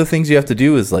mean, one of the things you have to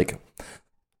do is like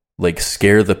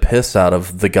scare the piss out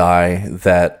of the guy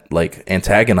that like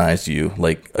antagonized you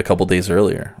like a couple days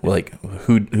earlier. Like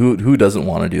who doesn't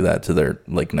want to do that to their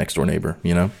like next door neighbor,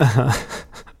 you know?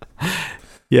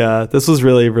 Yeah, this was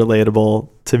really relatable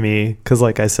to me because,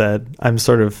 like I said, I'm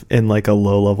sort of in like a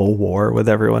low-level war with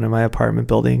everyone in my apartment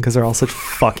building because they're all such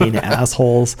fucking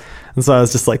assholes. And so I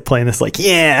was just like playing this like,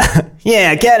 yeah,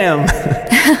 get him.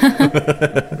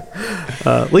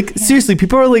 Like seriously,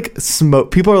 people are like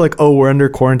People are like, oh, we're under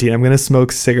quarantine. I'm gonna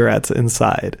smoke cigarettes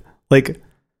inside. Like,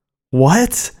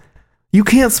 what? You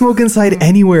can't smoke inside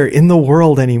anywhere in the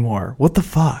world anymore. What the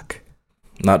fuck?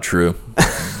 Not true.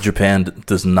 Japan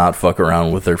does not fuck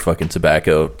around with their fucking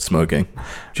tobacco smoking.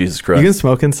 Jesus Christ. You can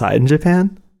smoke inside in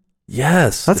Japan?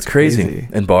 Yes. That's crazy.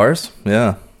 In bars?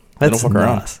 Yeah. They That's don't fuck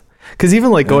around. nuts. Because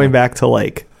even like going back to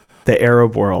like the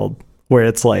Arab world where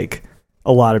it's like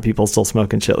a lot of people still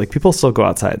smoke and shit. Like people still go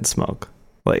outside and smoke.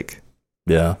 Like,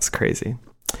 yeah, it's crazy.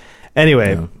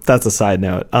 Anyway, that's a side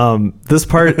note. This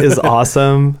part is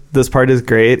awesome. This part is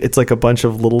great. It's like a bunch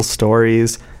of little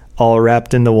stories all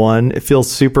wrapped into one. It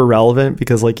feels super relevant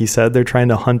because, like you said, they're trying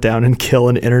to hunt down and kill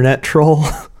an internet troll,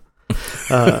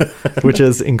 which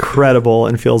is incredible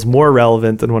and feels more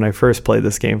relevant than when I first played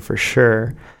this game for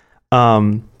sure.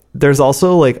 There's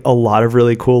also like a lot of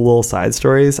really cool little side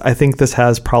stories. I think this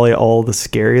has probably all the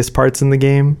scariest parts in the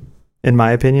game, in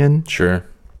my opinion. Sure.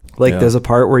 Like there's a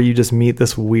part where you just meet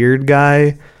this weird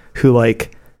guy who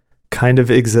like kind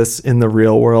of exists in the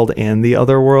real world and the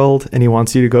other world, and he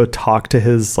wants you to go talk to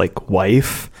his like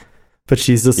wife, but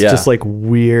she's just like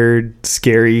weird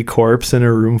scary corpse in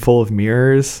a room full of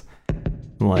mirrors.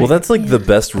 Like, well, that's like the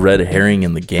best red herring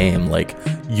in the game. Like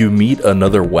you meet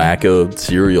another wacko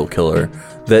serial killer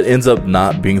that ends up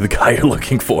not being the guy you're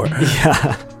looking for.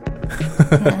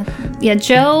 Yeah,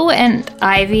 Joe and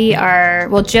Ivy are...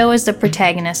 Well, Joe is the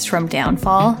protagonist from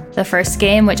Downfall, the first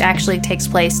game, which actually takes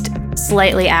place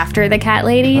slightly after the cat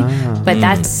lady. But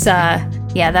that's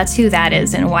who that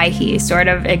is and why he sort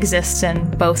of exists in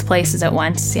both places at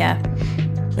once. Yeah.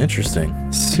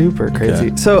 Interesting. Super crazy.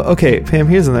 Okay. So, okay, Pam,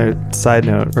 here's another side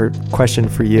note or question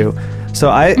for you. So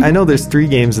I know there's 3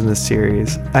 games in this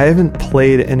series. I haven't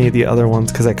played any of the other ones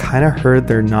because I kind of heard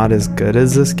they're not as good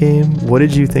as this game. What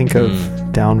did you think of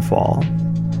Downfall?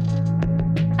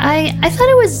 I thought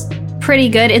it was pretty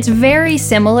good. It's very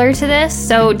similar to this.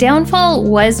 So Downfall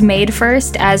was made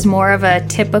first as more of a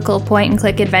typical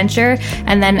point-and-click adventure,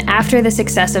 and then after the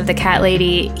success of The Cat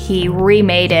Lady, he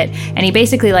remade it, and he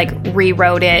basically like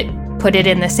rewrote it, put it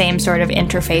in the same sort of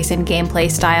interface and gameplay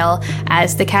style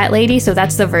as The Cat Lady. So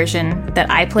that's the version that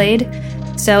I played.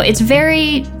 So it's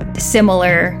very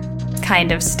similar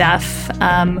kind of stuff.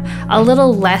 A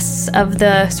little less of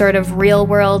the sort of real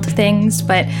world things,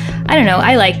 but I don't know.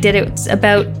 I liked it. It's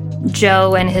about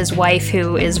Joe and his wife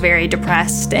who is very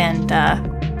depressed, and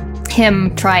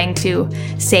him trying to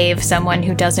save someone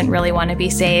who doesn't really want to be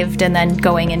saved, and then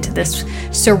going into this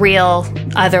surreal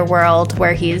other world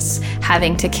where he's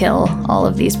having to kill all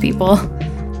of these people.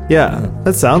 Yeah,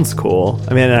 that sounds cool.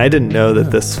 I mean, I didn't know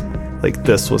that this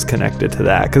was connected to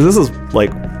that, because this is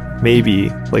like maybe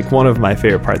like one of my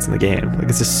favorite parts in the game. Like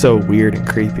it's just so weird and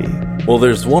creepy. Well,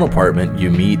 there's one apartment you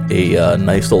meet a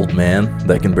nice old man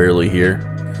that can barely hear.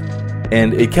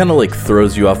 And it kind of like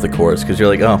throws you off the course because you're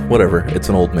like, oh, whatever, it's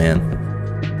an old man.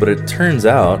 But it turns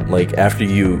out, like, after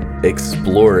you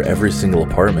explore every single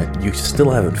apartment, you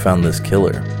still haven't found this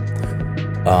killer.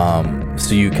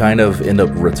 So you kind of end up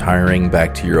retiring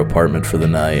back to your apartment for the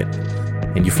night.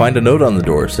 And you find a note on the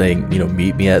door saying,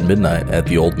 meet me at midnight at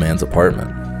the old man's apartment.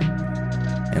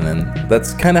 And then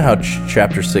that's kind of how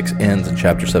Chapter 6 ends and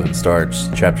Chapter 7 starts.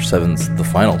 Chapter 7's the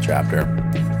final chapter.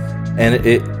 And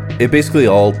it basically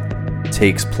all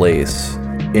takes place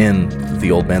in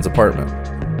the old man's apartment.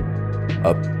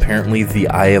 Apparently the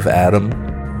Eye of Adam,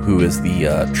 who is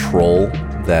the troll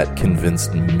that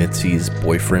convinced Mitzi's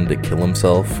boyfriend to kill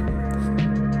himself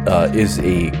is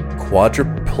a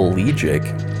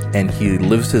quadriplegic, and he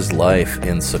lives his life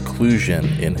in seclusion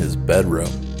in his bedroom.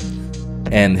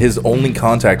 And his only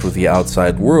contact with the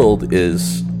outside world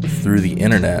is through the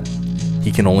internet.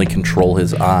 He can only control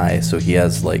his eye, so he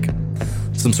has like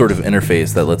some sort of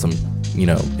interface that lets him,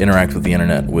 interact with the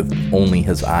internet with only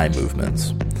his eye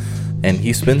movements. And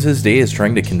he spends his days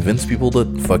trying to convince people to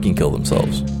fucking kill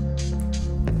themselves.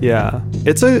 Yeah.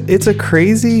 It's a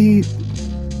crazy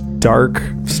dark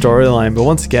storyline, but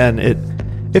once again,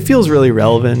 it feels really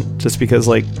relevant just because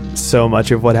like so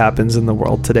much of what happens in the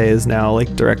world today is now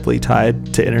like directly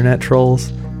tied to internet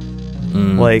trolls.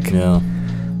 Yeah.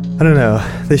 I don't know,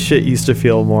 this shit used to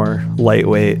feel more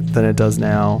lightweight than it does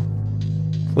now.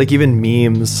 Like even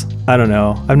memes, I don't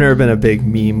know, I've never been a big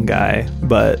meme guy,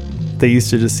 but they used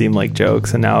to just seem like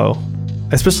jokes, and now,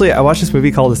 especially, I watched this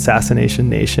movie called Assassination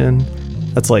Nation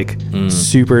that's like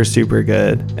super, super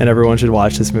good, and everyone should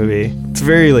watch this movie. It's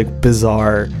very like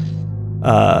bizarre.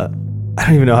 I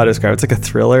don't even know how to describe it. It's like a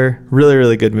thriller. Really,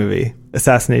 really good movie.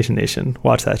 Assassination Nation.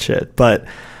 Watch that shit. But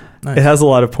nice. It has a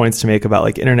lot of points to make about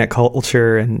like internet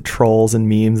culture and trolls and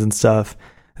memes and stuff.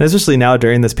 And especially now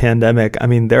during this pandemic, I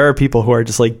mean, there are people who are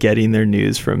just like getting their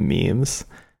news from memes.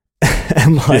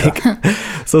 And like,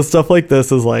 so stuff like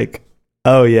this is like,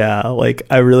 oh yeah, like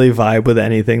I really vibe with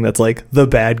anything that's like the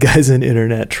bad guy's an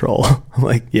internet troll. I'm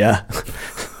like, yeah.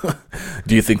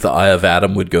 Do you think the Eye of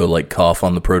Adam would go like cough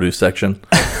on the produce section?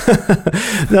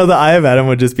 No, the Eye of Adam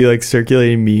would just be like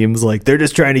circulating memes like, they're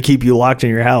just trying to keep you locked in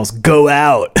your house. Go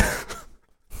out.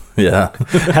 Yeah.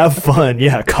 Have fun.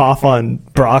 Yeah. Cough on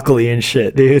broccoli and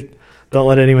shit, dude. Don't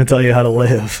let anyone tell you how to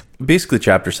live. Basically,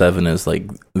 chapter 7 is like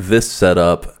this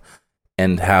setup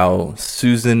and how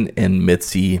Susan and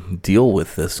Mitzi deal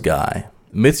with this guy.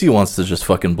 Mitzi wants to just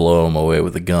fucking blow him away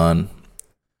with a gun.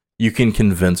 You can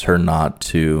convince her not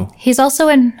to. He's also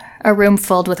in a room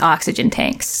filled with oxygen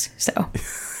tanks, so.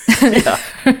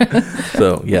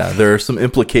 So, yeah, there are some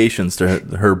implications to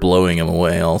her blowing him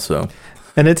away also.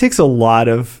 And it takes a lot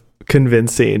of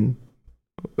convincing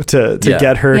to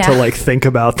get her to like think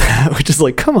about that, which is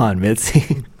like, come on,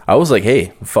 Mitzi. I was like,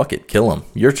 hey, fuck it, kill him.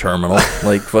 You're terminal.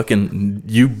 Like, fucking,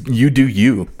 you do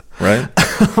you, right?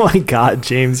 Oh my God,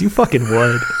 James, you fucking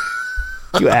would.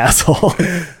 You asshole.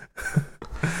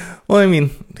 Well, I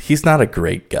mean, he's not a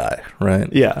great guy,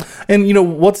 right? Yeah.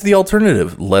 And, what's the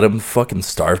alternative? Let him fucking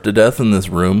starve to death in this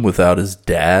room without his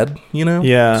dad,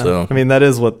 Yeah. So, I mean, that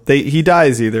is what he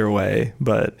dies either way,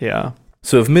 but yeah.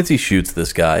 So if Mitzi shoots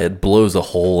this guy, it blows a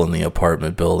hole in the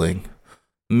apartment building.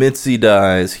 Mitzi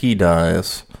dies, he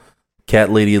dies.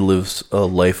 Cat Lady lives a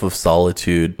life of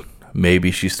solitude.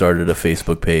 Maybe she started a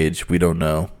Facebook page. We don't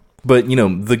know. But,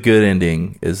 the good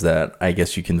ending is that I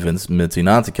guess you convince Mitzi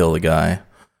not to kill the guy.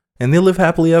 And they live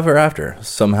happily ever after.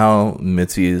 Somehow,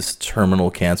 Mitzi's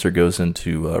terminal cancer goes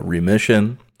into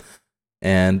remission,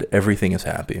 and everything is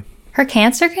happy. Her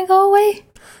cancer can go away?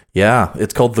 Yeah,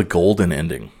 it's called the golden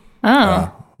ending.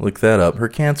 Oh. Look that up. Her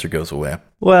cancer goes away.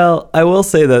 Well, I will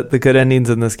say that the good endings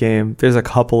in this game, there's a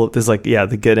couple of, there's like,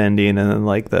 the good ending and then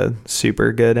like the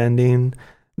super good ending.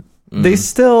 Mm-hmm. They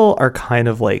still are kind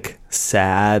of like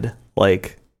sad.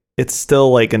 Like, it's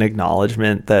still like an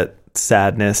acknowledgement that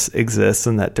sadness exists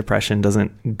and that depression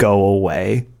doesn't go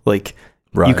away. Like,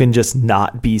 you can just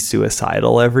not be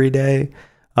suicidal every day.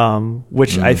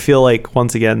 Which I feel like,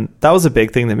 once again, that was a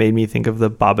big thing that made me think of the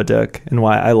Babadook and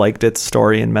why I liked its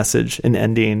story and message and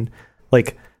ending.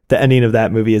 Like, the ending of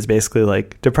that movie is basically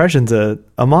like, depression's a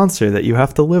monster that you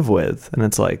have to live with. And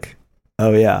it's like,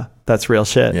 oh yeah, that's real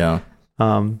shit. Yeah.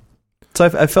 So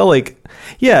I felt like,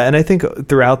 and I think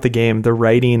throughout the game, the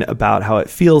writing about how it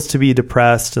feels to be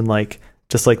depressed and like,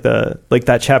 just like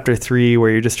that chapter 3 where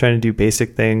you're just trying to do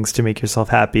basic things to make yourself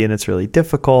happy and it's really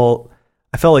difficult.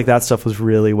 I felt like that stuff was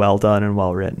really well done and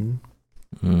well written.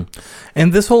 Mm.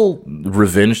 And this whole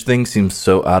revenge thing seems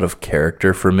so out of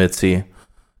character for Mitzi.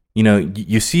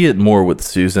 You see it more with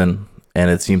Susan, and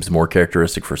it seems more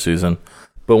characteristic for Susan.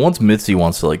 But once Mitzi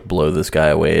wants to like blow this guy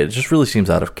away, it just really seems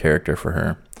out of character for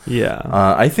her. Yeah.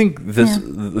 I think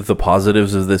the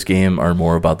positives of this game are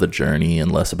more about the journey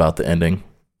and less about the ending.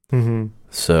 Mm-hmm.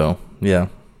 So, yeah.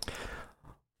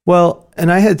 Well,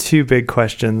 and I had 2 big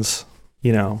questions,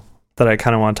 that I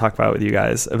kind of want to talk about with you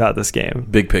guys about this game.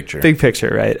 Big picture,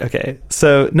 right? Okay.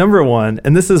 So number 1,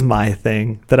 and this is my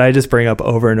thing that I just bring up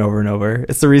over and over and over.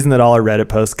 It's the reason that all our Reddit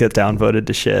posts get downvoted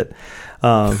to shit.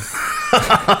 I'm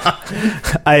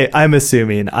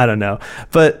assuming, I don't know.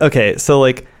 But okay. So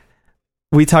like,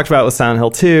 we talked about with Silent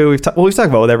Hill 2. We've talked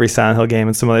about with every Silent Hill game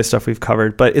and some other stuff we've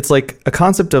covered. But it's like a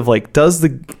concept of like, does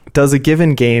a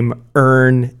given game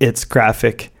earn its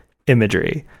graphic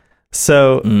imagery?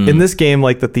 So in this game,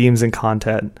 like the themes and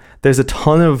content, there's a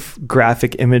ton of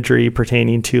graphic imagery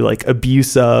pertaining to like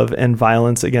abuse of and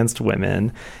violence against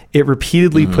women. It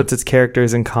repeatedly puts its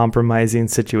characters in compromising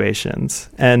situations.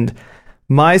 And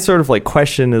my sort of like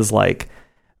question is like,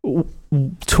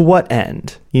 to what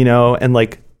end, you know? And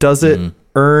like, does it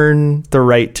earn the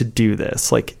right to do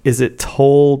this? Like, is it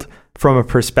told from a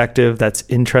perspective that's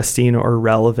interesting or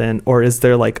relevant? Or is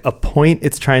there like a point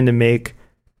it's trying to make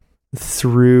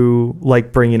through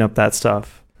like bringing up that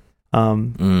stuff?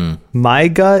 My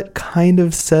gut kind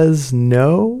of says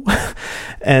no.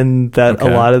 And that a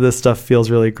lot of this stuff feels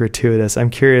really gratuitous. I'm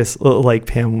curious, like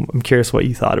Pam, I'm curious what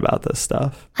you thought about this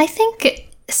stuff. I think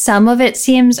some of it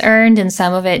seems earned and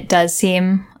some of it does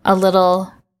seem a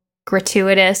little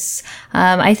gratuitous.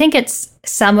 I think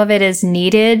some of it is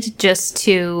needed just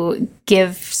to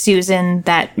give Susan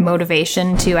that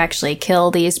motivation to actually kill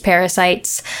these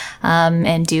parasites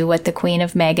and do what the Queen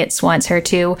of Maggots wants her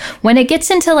to. When it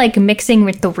gets into like mixing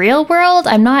with the real world,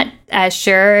 I'm not as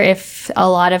sure if a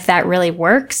lot of that really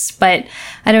works, but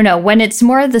I don't know. When it's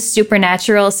more of the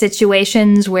supernatural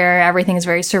situations where everything is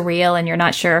very surreal and you're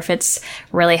not sure if it's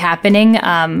really happening,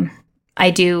 I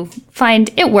do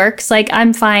find it works. Like,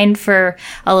 I'm fine for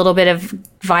a little bit of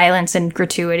violence and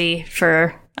gratuity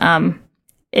for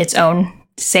its own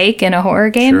sake in a horror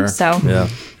game. Sure. So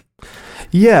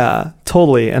yeah,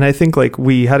 totally. And I think like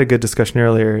we had a good discussion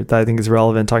earlier that I think is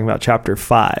relevant, talking about chapter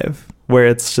 5, where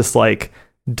it's just like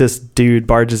this dude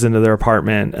barges into their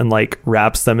apartment and like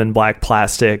wraps them in black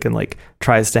plastic and like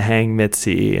tries to hang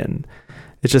Mitzi, and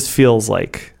it just feels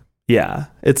like, yeah,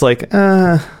 it's like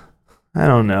I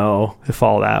don't know if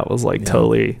all that was like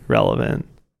totally relevant.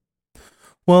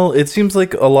 Well, it seems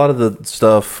like a lot of the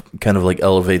stuff kind of like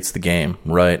elevates the game,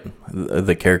 right?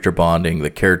 The character bonding, the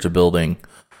character building,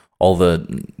 all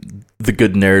the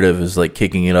good narrative is like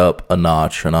kicking it up a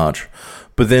notch.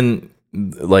 But then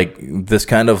like this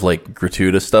kind of like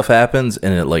gratuitous stuff happens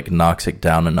and it like knocks it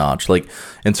down a notch. Like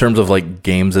in terms of like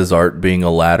games as art being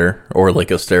a ladder or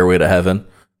like a stairway to heaven.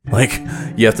 Like,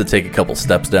 you have to take a couple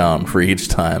steps down for each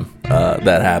time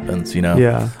that happens, you know?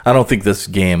 Yeah. I don't think this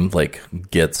game, like,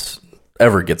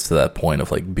 ever gets to that point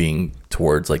of, like, being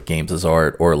towards, like, games as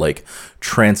art or, like,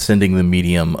 transcending the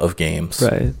medium of games.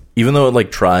 Right. Even though it,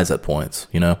 like, tries at points,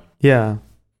 you know? Yeah,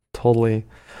 totally.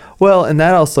 Well, and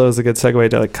that also is a good segue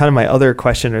to, like, kind of my other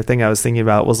question or thing I was thinking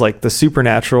about was, like, the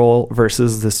supernatural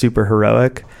versus the super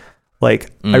heroic. Like,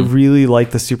 I really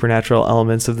like the supernatural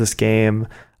elements of this game.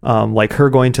 Like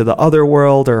her going to the other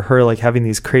world or her like having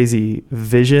these crazy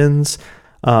visions.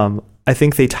 I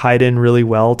think they tied in really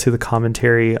well to the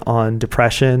commentary on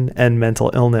depression and mental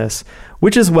illness,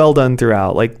 which is well done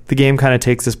throughout. Like the game kind of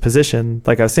takes this position,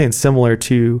 like I was saying, similar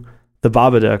to the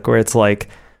Babadook, where it's like,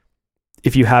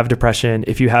 if you have depression,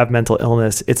 if you have mental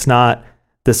illness, it's not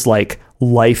this like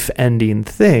life ending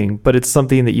thing, but it's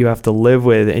something that you have to live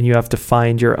with and you have to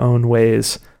find your own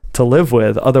ways to live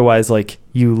with. Otherwise, like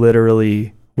you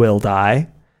literally will die.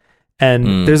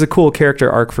 And there's a cool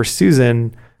character arc for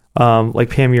Susan, like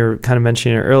Pam, you were kind of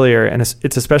mentioning it earlier, and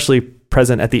it's especially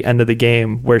present at the end of the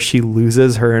game where she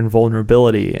loses her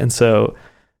invulnerability, and so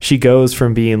she goes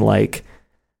from being like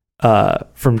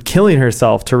from killing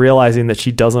herself to realizing that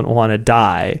she doesn't want to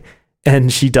die,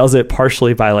 and she does it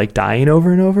partially by like dying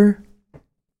over and over.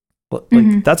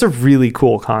 Like that's a really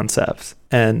cool concept,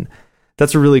 and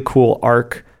that's a really cool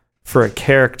arc for a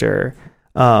character.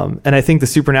 And I think the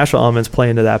supernatural elements play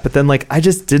into that, but then like I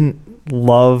just didn't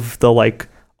love the like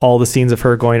all the scenes of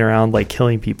her going around like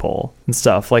killing people and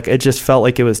stuff. Like it just felt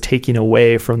like it was taking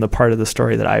away from the part of the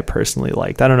story that I personally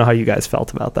liked. I don't know how you guys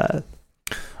felt about that.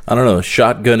 I don't know.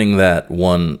 Shotgunning that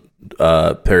one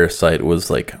parasite was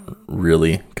like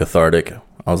really cathartic.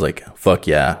 I was like, fuck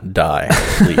yeah, die,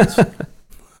 please.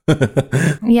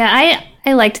 Yeah,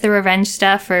 I liked the revenge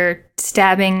stuff, or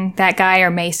stabbing that guy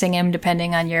or macing him,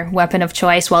 depending on your weapon of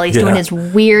choice, while he's doing his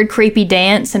weird, creepy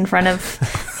dance in front of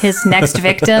his next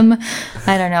victim.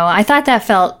 I don't know. I thought that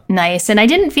felt nice, and I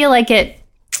didn't feel like it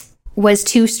was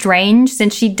too strange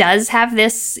since she does have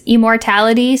this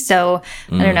immortality. So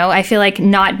I don't know. I feel like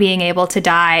not being able to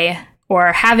die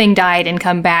or having died and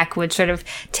come back would sort of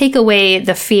take away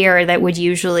the fear that would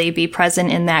usually be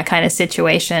present in that kind of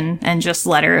situation, and just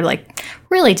let her like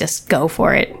really just go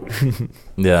for it.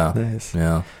 Yeah. Nice.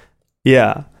 Yeah.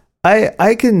 Yeah.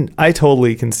 I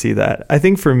totally can see that. I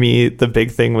think for me, the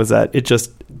big thing was that it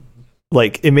just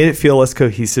like it made it feel less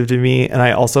cohesive to me, and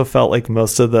I also felt like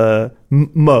most,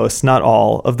 not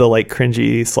all of the like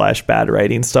cringy / bad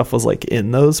writing stuff was like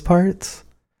in those parts.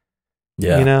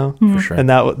 Yeah, you know, for sure. And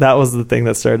that was the thing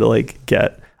that started to like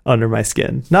get under my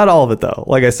skin. Not all of it though.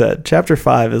 Like I said, chapter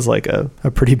 5 is like a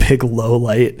pretty big low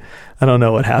light. I don't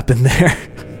know what happened there.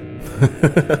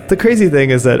 The crazy thing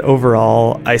is that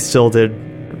overall, I still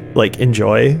did like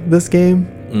enjoy this game.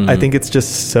 I think it's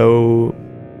just so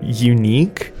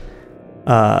unique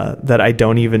that I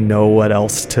don't even know what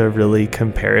else to really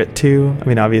compare it to. I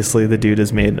mean, obviously the dude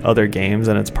has made other games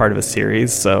and it's part of a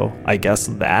series, so I guess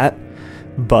that.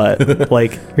 But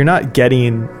like, you're not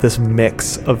getting this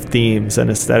mix of themes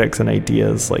and aesthetics and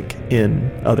ideas like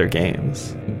in other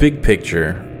games. Big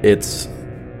picture, this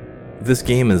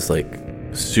game is like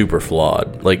super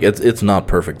flawed. Like it's not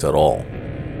perfect at all,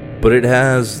 but it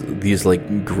has these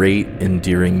like great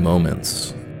endearing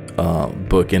moments,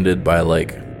 bookended by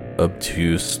like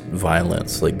obtuse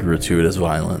violence, like gratuitous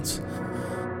violence.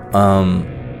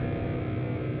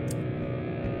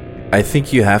 I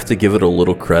think you have to give it a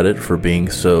little credit for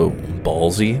being so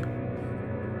ballsy.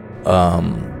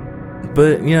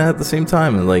 But yeah, at the same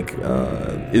time, like,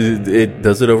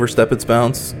 does it overstep its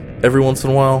bounds every once in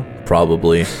a while?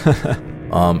 Probably.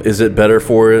 Is it better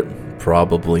for it?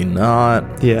 Probably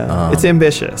not. Yeah, it's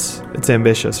ambitious. It's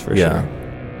ambitious for sure.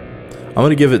 I'm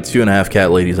gonna give it 2.5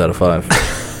 cat ladies out of 5.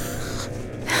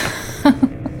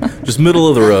 Just middle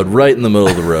of the road, right in the middle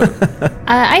of the road.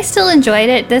 I still enjoyed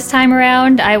it this time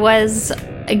around. I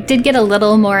did get a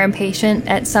little more impatient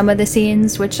at some of the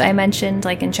scenes, which I mentioned,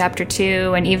 like in chapter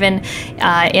 2, and even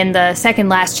in the second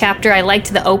last chapter. I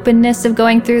liked the openness of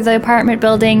going through the apartment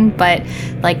building, but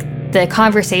like the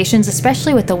conversations,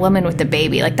 especially with the woman with the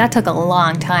baby, like that took a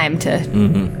long time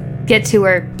to get to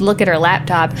her, look at her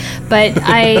laptop. But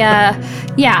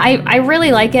I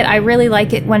really like it. I really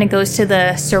like it when it goes to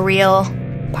the surreal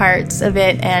parts of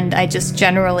it, and I just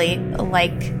generally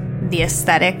like the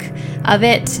aesthetic of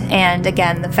it. And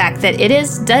again, the fact that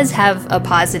it does have a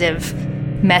positive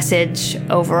message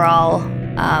overall,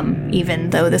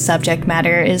 even though the subject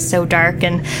matter is so dark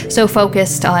and so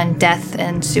focused on death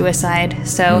and suicide.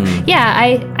 So yeah,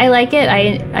 I like it.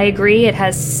 I agree it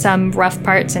has some rough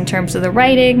parts in terms of the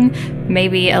writing,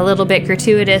 maybe a little bit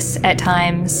gratuitous at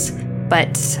times,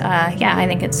 but I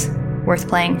think it's worth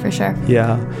playing for sure.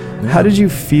 Yeah. How did you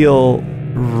feel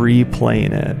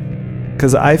replaying it?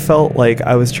 Because I felt like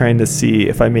I was trying to see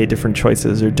if I made different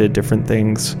choices or did different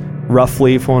things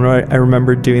roughly from what I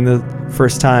remember doing the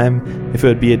first time, if it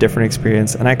would be a different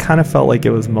experience. And I kind of felt like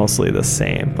it was mostly the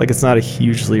same. Like, it's not a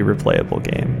hugely replayable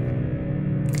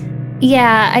game.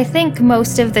 Yeah, I think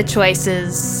most of the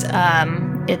choices,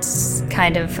 it's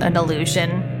kind of an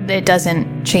illusion. It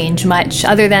doesn't change much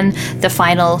other than the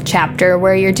final chapter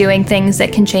where you're doing things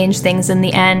that can change things in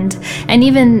the end. And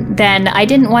even then, I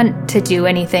didn't want to do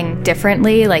anything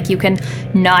differently. Like, you can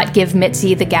not give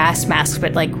Mitzi the gas mask,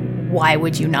 but like, why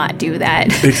would you not do that?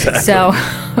 Exactly. So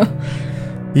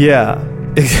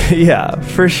yeah,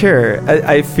 for sure.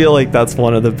 I feel like that's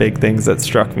one of the big things that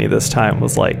struck me this time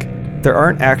was like, there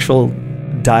aren't actual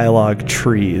dialogue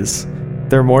trees.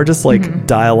 They're more just like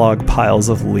dialogue piles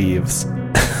of leaves.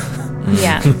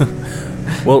 Yeah.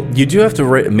 Well, you do have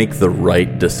to make the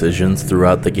right decisions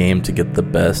throughout the game to get the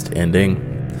best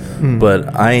ending.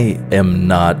 But I am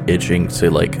not itching to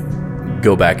like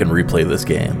go back and replay this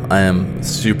game. I am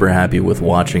super happy with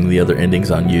watching the other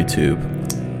endings on YouTube.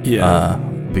 Yeah.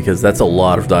 Because that's a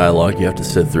lot of dialogue you have to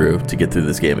sit through to get through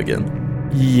this game again.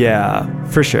 Yeah,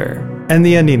 for sure. And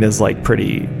the ending is like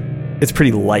it's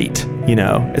pretty light, you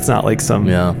know? It's not like some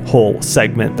whole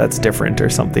segment that's different or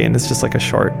something. It's just like a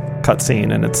short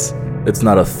cutscene, and it's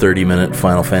not a 30-minute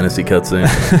Final Fantasy cutscene.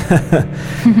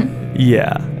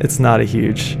 Yeah, it's not a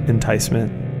huge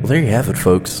enticement. Well, there you have it,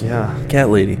 folks. Yeah. Cat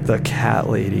Lady. The Cat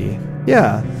Lady.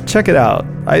 Yeah, check it out.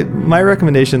 My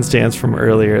recommendation stands from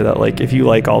earlier that like if you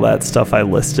like all that stuff I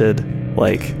listed,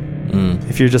 like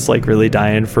if you're just like really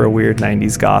dying for a weird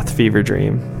 90s goth fever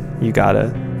dream, you gotta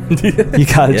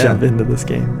jump into this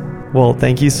game. Well,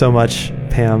 thank you so much,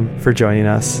 Pam, for joining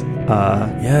us.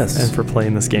 Yes. And for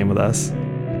playing this game with us.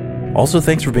 Also,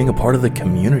 thanks for being a part of the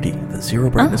community, the Zero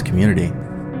Brightness community.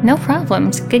 No problem.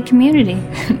 It's a good community.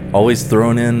 Always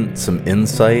throwing in some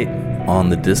insight on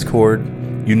the Discord.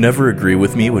 You never agree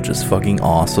with me, which is fucking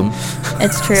awesome.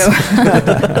 It's true.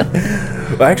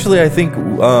 Actually, I think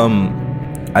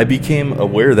I became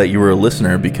aware that you were a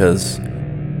listener because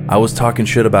I was talking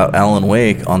shit about Alan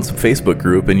Wake on some Facebook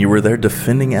group, and you were there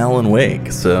defending Alan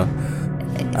Wake. So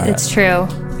it's true.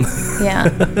 Yeah.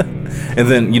 And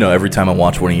then, every time I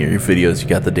watch one of your videos, you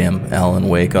got the damn Alan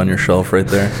Wake on your shelf right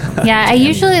there. Yeah, I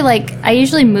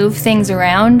usually move things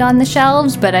around on the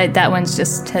shelves, but that one's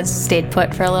just has stayed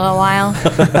put for a little while.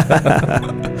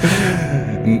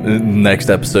 Next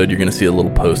episode, you're going to see a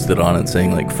little post-it on it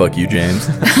saying, like, fuck you, James.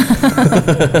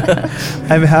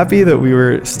 I'm happy that we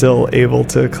were still able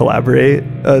to collaborate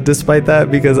despite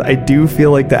that, because I do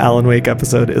feel like the Alan Wake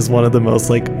episode is one of the most,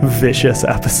 like, vicious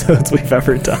episodes we've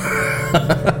ever done.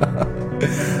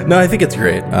 No, I think it's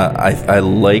great. I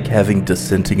like having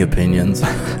dissenting opinions.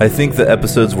 I think the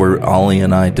episodes where Ollie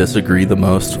and I disagree the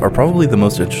most are probably the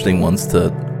most interesting ones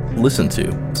to listen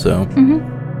to. So,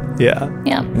 yeah.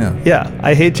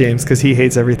 I hate James because he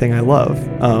hates everything I love.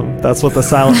 That's what the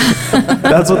Silent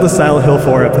Hill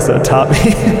 4 episode taught me.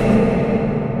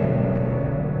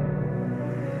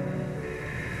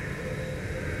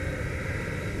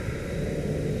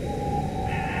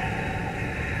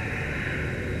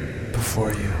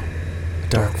 Before you, a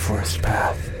dark forest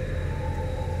path,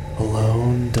 a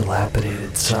lone,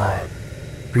 dilapidated sign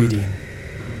reading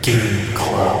Game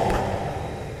Club.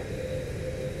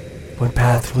 What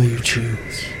path will you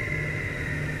choose?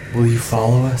 Will you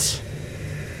follow us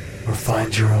or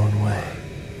find your own way?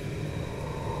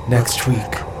 Next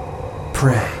week,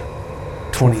 Prey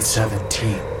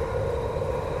 2017.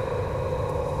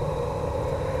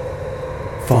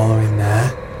 Following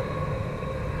that,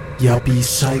 Yuppie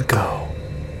Psycho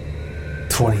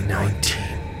 2019.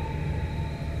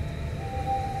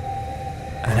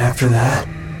 And after that,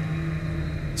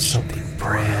 something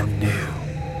brand new.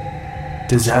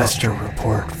 Disaster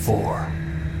Report 4.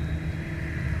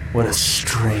 What a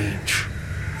strange,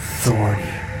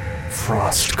 thorny,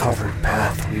 frost-covered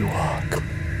path we walk.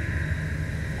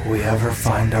 Will we ever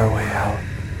find our way out?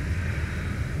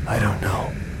 I don't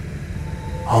know.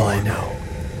 All I know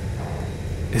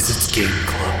is it's Game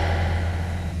Club.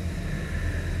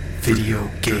 Video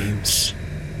games.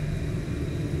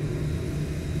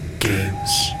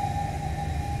 Games.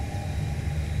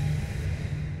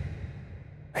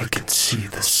 I can see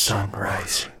the sun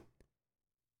rising.